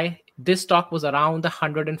the AI. This stock was around the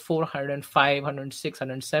 104, 105, 106,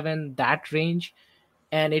 107 that range.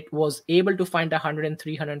 And it was able to find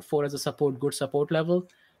 103, 104 as a good support level.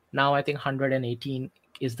 Now I think 118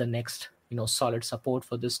 is the next, solid support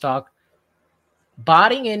for this stock.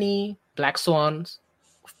 Barring any black swans,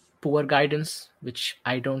 poor guidance, which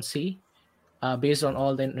I don't see, based on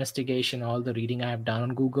all the investigation, all the reading I have done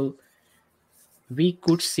on Google, we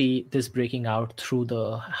could see this breaking out through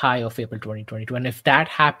the high of April 2022. And if that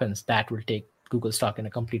happens, that will take Google stock in a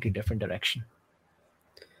completely different direction.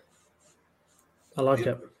 I like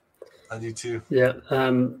it. I do too. Yeah.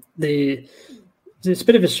 It's a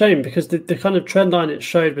bit of a shame because the kind of trend line it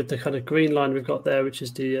showed with the kind of green line we've got there, which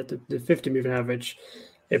is the 50 moving average,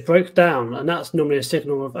 it broke down, and that's normally a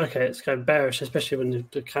signal of, okay, it's going bearish, especially when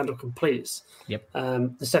the candle completes. Yep.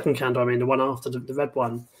 The second candle, the one after the red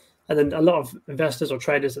one. And then a lot of investors or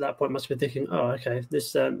traders at that point must be thinking, oh, okay,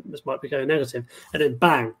 this might be going negative. And then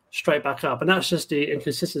bang, straight back up. And that's just the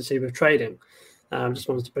inconsistency with trading. Just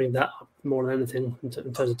wanted to bring that up more than anything in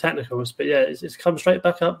terms of technicals. But yeah, it's come straight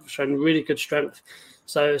back up, showing really good strength.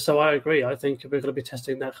 So I agree. I think we're going to be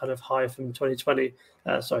testing that kind of high from 2020.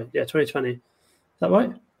 2020. Is that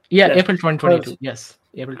right? Yeah. April 2022. Yes,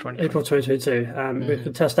 April 2022. April 2022. We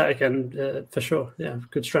could test that again for sure. Yeah,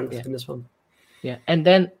 good strength in this one. Yeah, and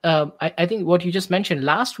then I think what you just mentioned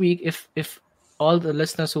last week, if all the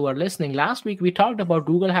listeners who are listening, last week we talked about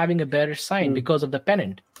Google having a bearish sign because of the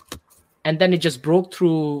pennant. And then it just broke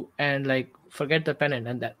through and forget the pennant,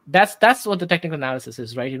 and that's what the technical analysis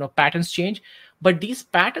is, right? Patterns change, but these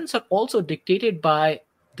patterns are also dictated by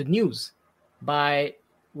the news, by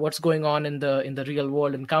what's going on in the real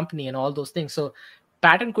world and company and all those things. So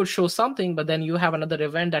pattern could show something, but then you have another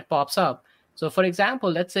event that pops up. So for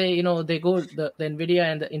example, let's say they go the Nvidia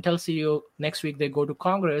and the Intel CEO next week, they go to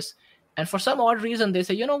Congress, and for some odd reason they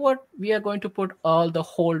say, you know what, we are going to put all the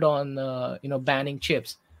hold on banning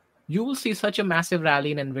chips. You will see such a massive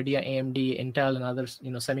rally in Nvidia, AMD, Intel, and others,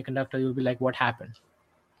 semiconductor. You'll be like, what happened?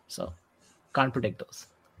 So can't predict those.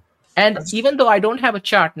 And even though I don't have a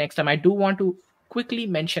chart next time, I do want to quickly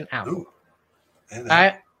mention Apple.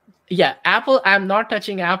 Apple. I'm not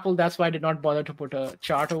touching Apple. That's why I did not bother to put a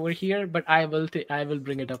chart over here. But I will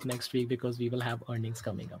bring it up next week because we will have earnings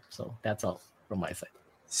coming up. So that's all from my side.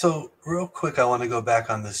 So real quick, I want to go back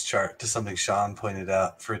on this chart to something Sean pointed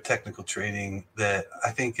out for technical trading that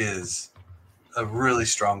I think is a really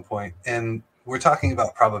strong point. And we're talking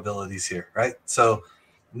about probabilities here, right? So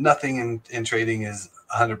nothing in trading is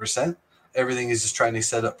 100%. Everything is just trying to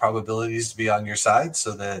set up probabilities to be on your side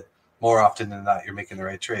so that more often than not, you're making the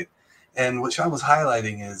right trade. And what Sean was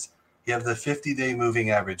highlighting is you have the 50-day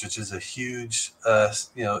moving average, which is a huge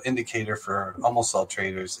indicator for almost all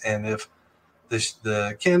traders. And if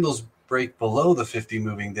the candles break below the 50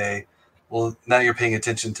 moving day, well, now you're paying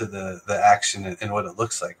attention to the action and what it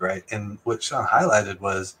looks like, right? And what Sean highlighted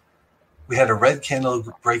was we had a red candle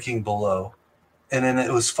breaking below, and then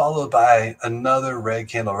it was followed by another red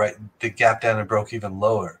candle, right? The gap down and broke even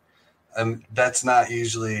lower. And that's not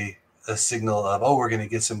usually a signal of, we're going to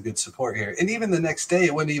get some good support here. And even the next day,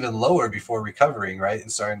 it went even lower before recovering, right? And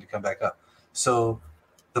starting to come back up. So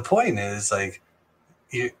the point is,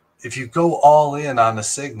 if you go all in on a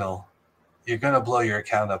signal, you're going to blow your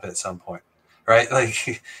account up at some point, right?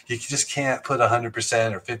 You just can't put 100%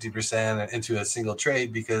 or 50% into a single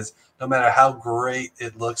trade because no matter how great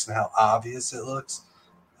it looks and how obvious it looks,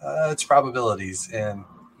 it's probabilities. And,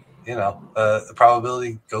 the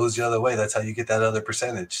probability goes the other way. That's how you get that other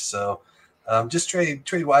percentage. So just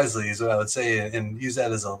trade wisely is what I would say, and use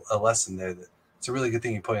that as a lesson there. It's a really good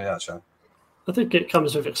thing you pointed out, Sean. I think it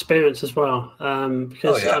comes with experience as well,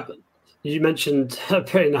 because you mentioned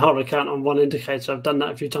putting the whole account on one indicator. I've done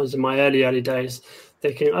that a few times in my early days,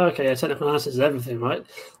 thinking, technical analysis is everything, right?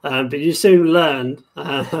 But you soon learn.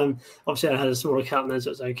 Obviously, I had a small account then,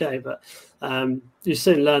 so it's okay. But you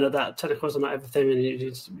soon learn that technicals are not everything, and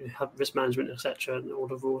you have risk management, etc., and all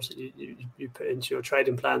the rules that you put into your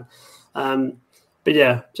trading plan. But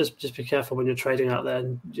yeah, just be careful when you're trading out there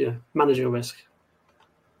and manage your risk.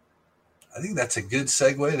 I think that's a good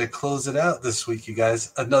segue to close it out this week, you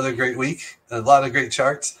guys. Another great week. A lot of great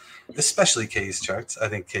charts, especially Kay's charts. I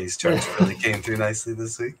think Kay's charts really came through nicely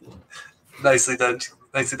this week. Nicely done,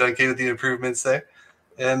 Kay, with the improvements there.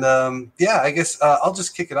 And I guess I'll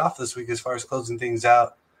just kick it off this week as far as closing things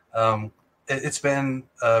out. It's been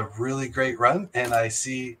a really great run, and I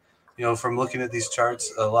see, from looking at these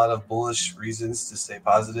charts, a lot of bullish reasons to stay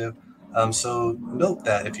positive. So note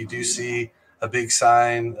that if you do see a big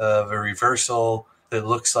sign of a reversal that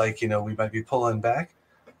looks like, we might be pulling back,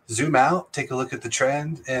 zoom out, take a look at the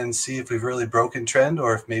trend and see if we've really broken trend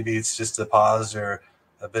or if maybe it's just a pause or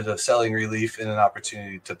a bit of selling relief and an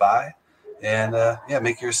opportunity to buy. And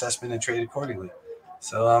make your assessment and trade accordingly.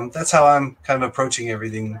 So that's how I'm kind of approaching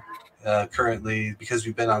everything currently, because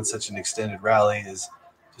we've been on such an extended rally, is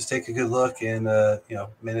just take a good look and,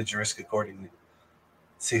 manage your risk accordingly.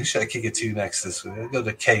 See, who should I kick it to next this week? I'll go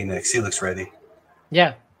to Kay next. He looks ready.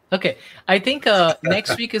 Yeah. Okay, I think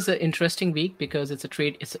next week is an interesting week because it's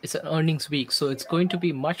an earnings week, so it's going to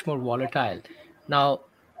be much more volatile. Now,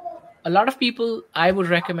 a lot of people, I would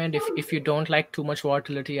recommend if you don't like too much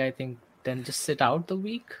volatility, I think then just sit out the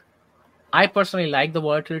week. I personally like the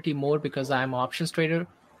volatility more because I'm an options trader.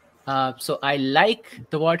 So I like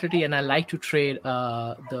the volatility and I like to trade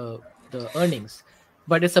the earnings.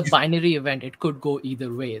 But it's a binary event. It could go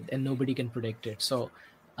either way and nobody can predict it. So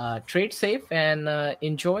trade safe and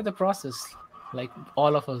enjoy the process like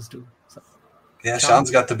all of us do. So, yeah, Sean's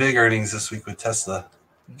got the big earnings this week with Tesla.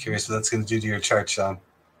 I'm curious what that's going to do to your chart, Sean.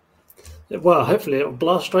 Well, hopefully it'll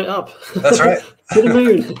blast straight up. That's right. To the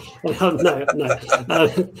moon.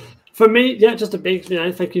 No. For me, yeah, just a big,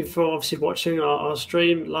 thank you for obviously watching our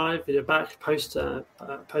stream live, video back, post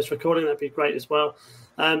recording. That'd be great as well.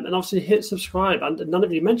 And obviously hit subscribe. And none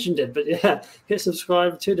of you mentioned it, but yeah, hit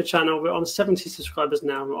subscribe to the channel. We're on 70 subscribers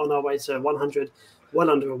now. We're on our way to 100, well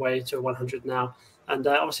under our way to 100 now. And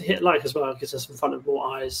obviously hit like as well. It gives us in front of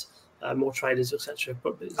more eyes, more traders, etc.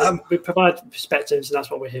 But we provide perspectives, and that's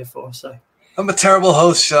what we're here for. So. I'm a terrible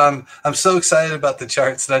host, Sean. I'm so excited about the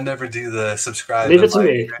charts that I never do the subscribe. Leave it to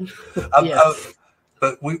me.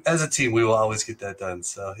 But as a team, we will always get that done.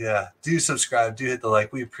 So, yeah, do subscribe. Do hit the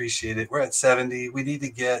like. We appreciate it. We're at 70. We need to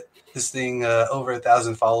get this thing over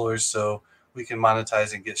 1,000 followers so we can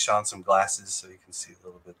monetize and get Sean some glasses so he can see a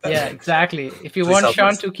little bit better. Yeah, exactly. If you want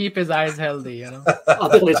Sean to keep his eyes healthy, I think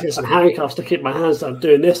I need to get some handcuffs to keep my hands down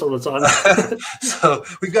doing this all the time. So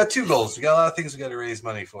we've got two goals. We got a lot of things we got to raise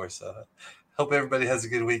money for. So hope everybody has a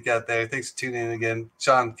good week out there. Thanks for tuning in again.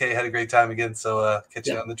 Sean, Kay had a great time again. So catch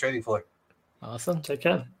you on the trading floor. Awesome. Take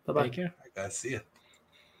care. Bye-bye. Take care. All right, guys. See ya.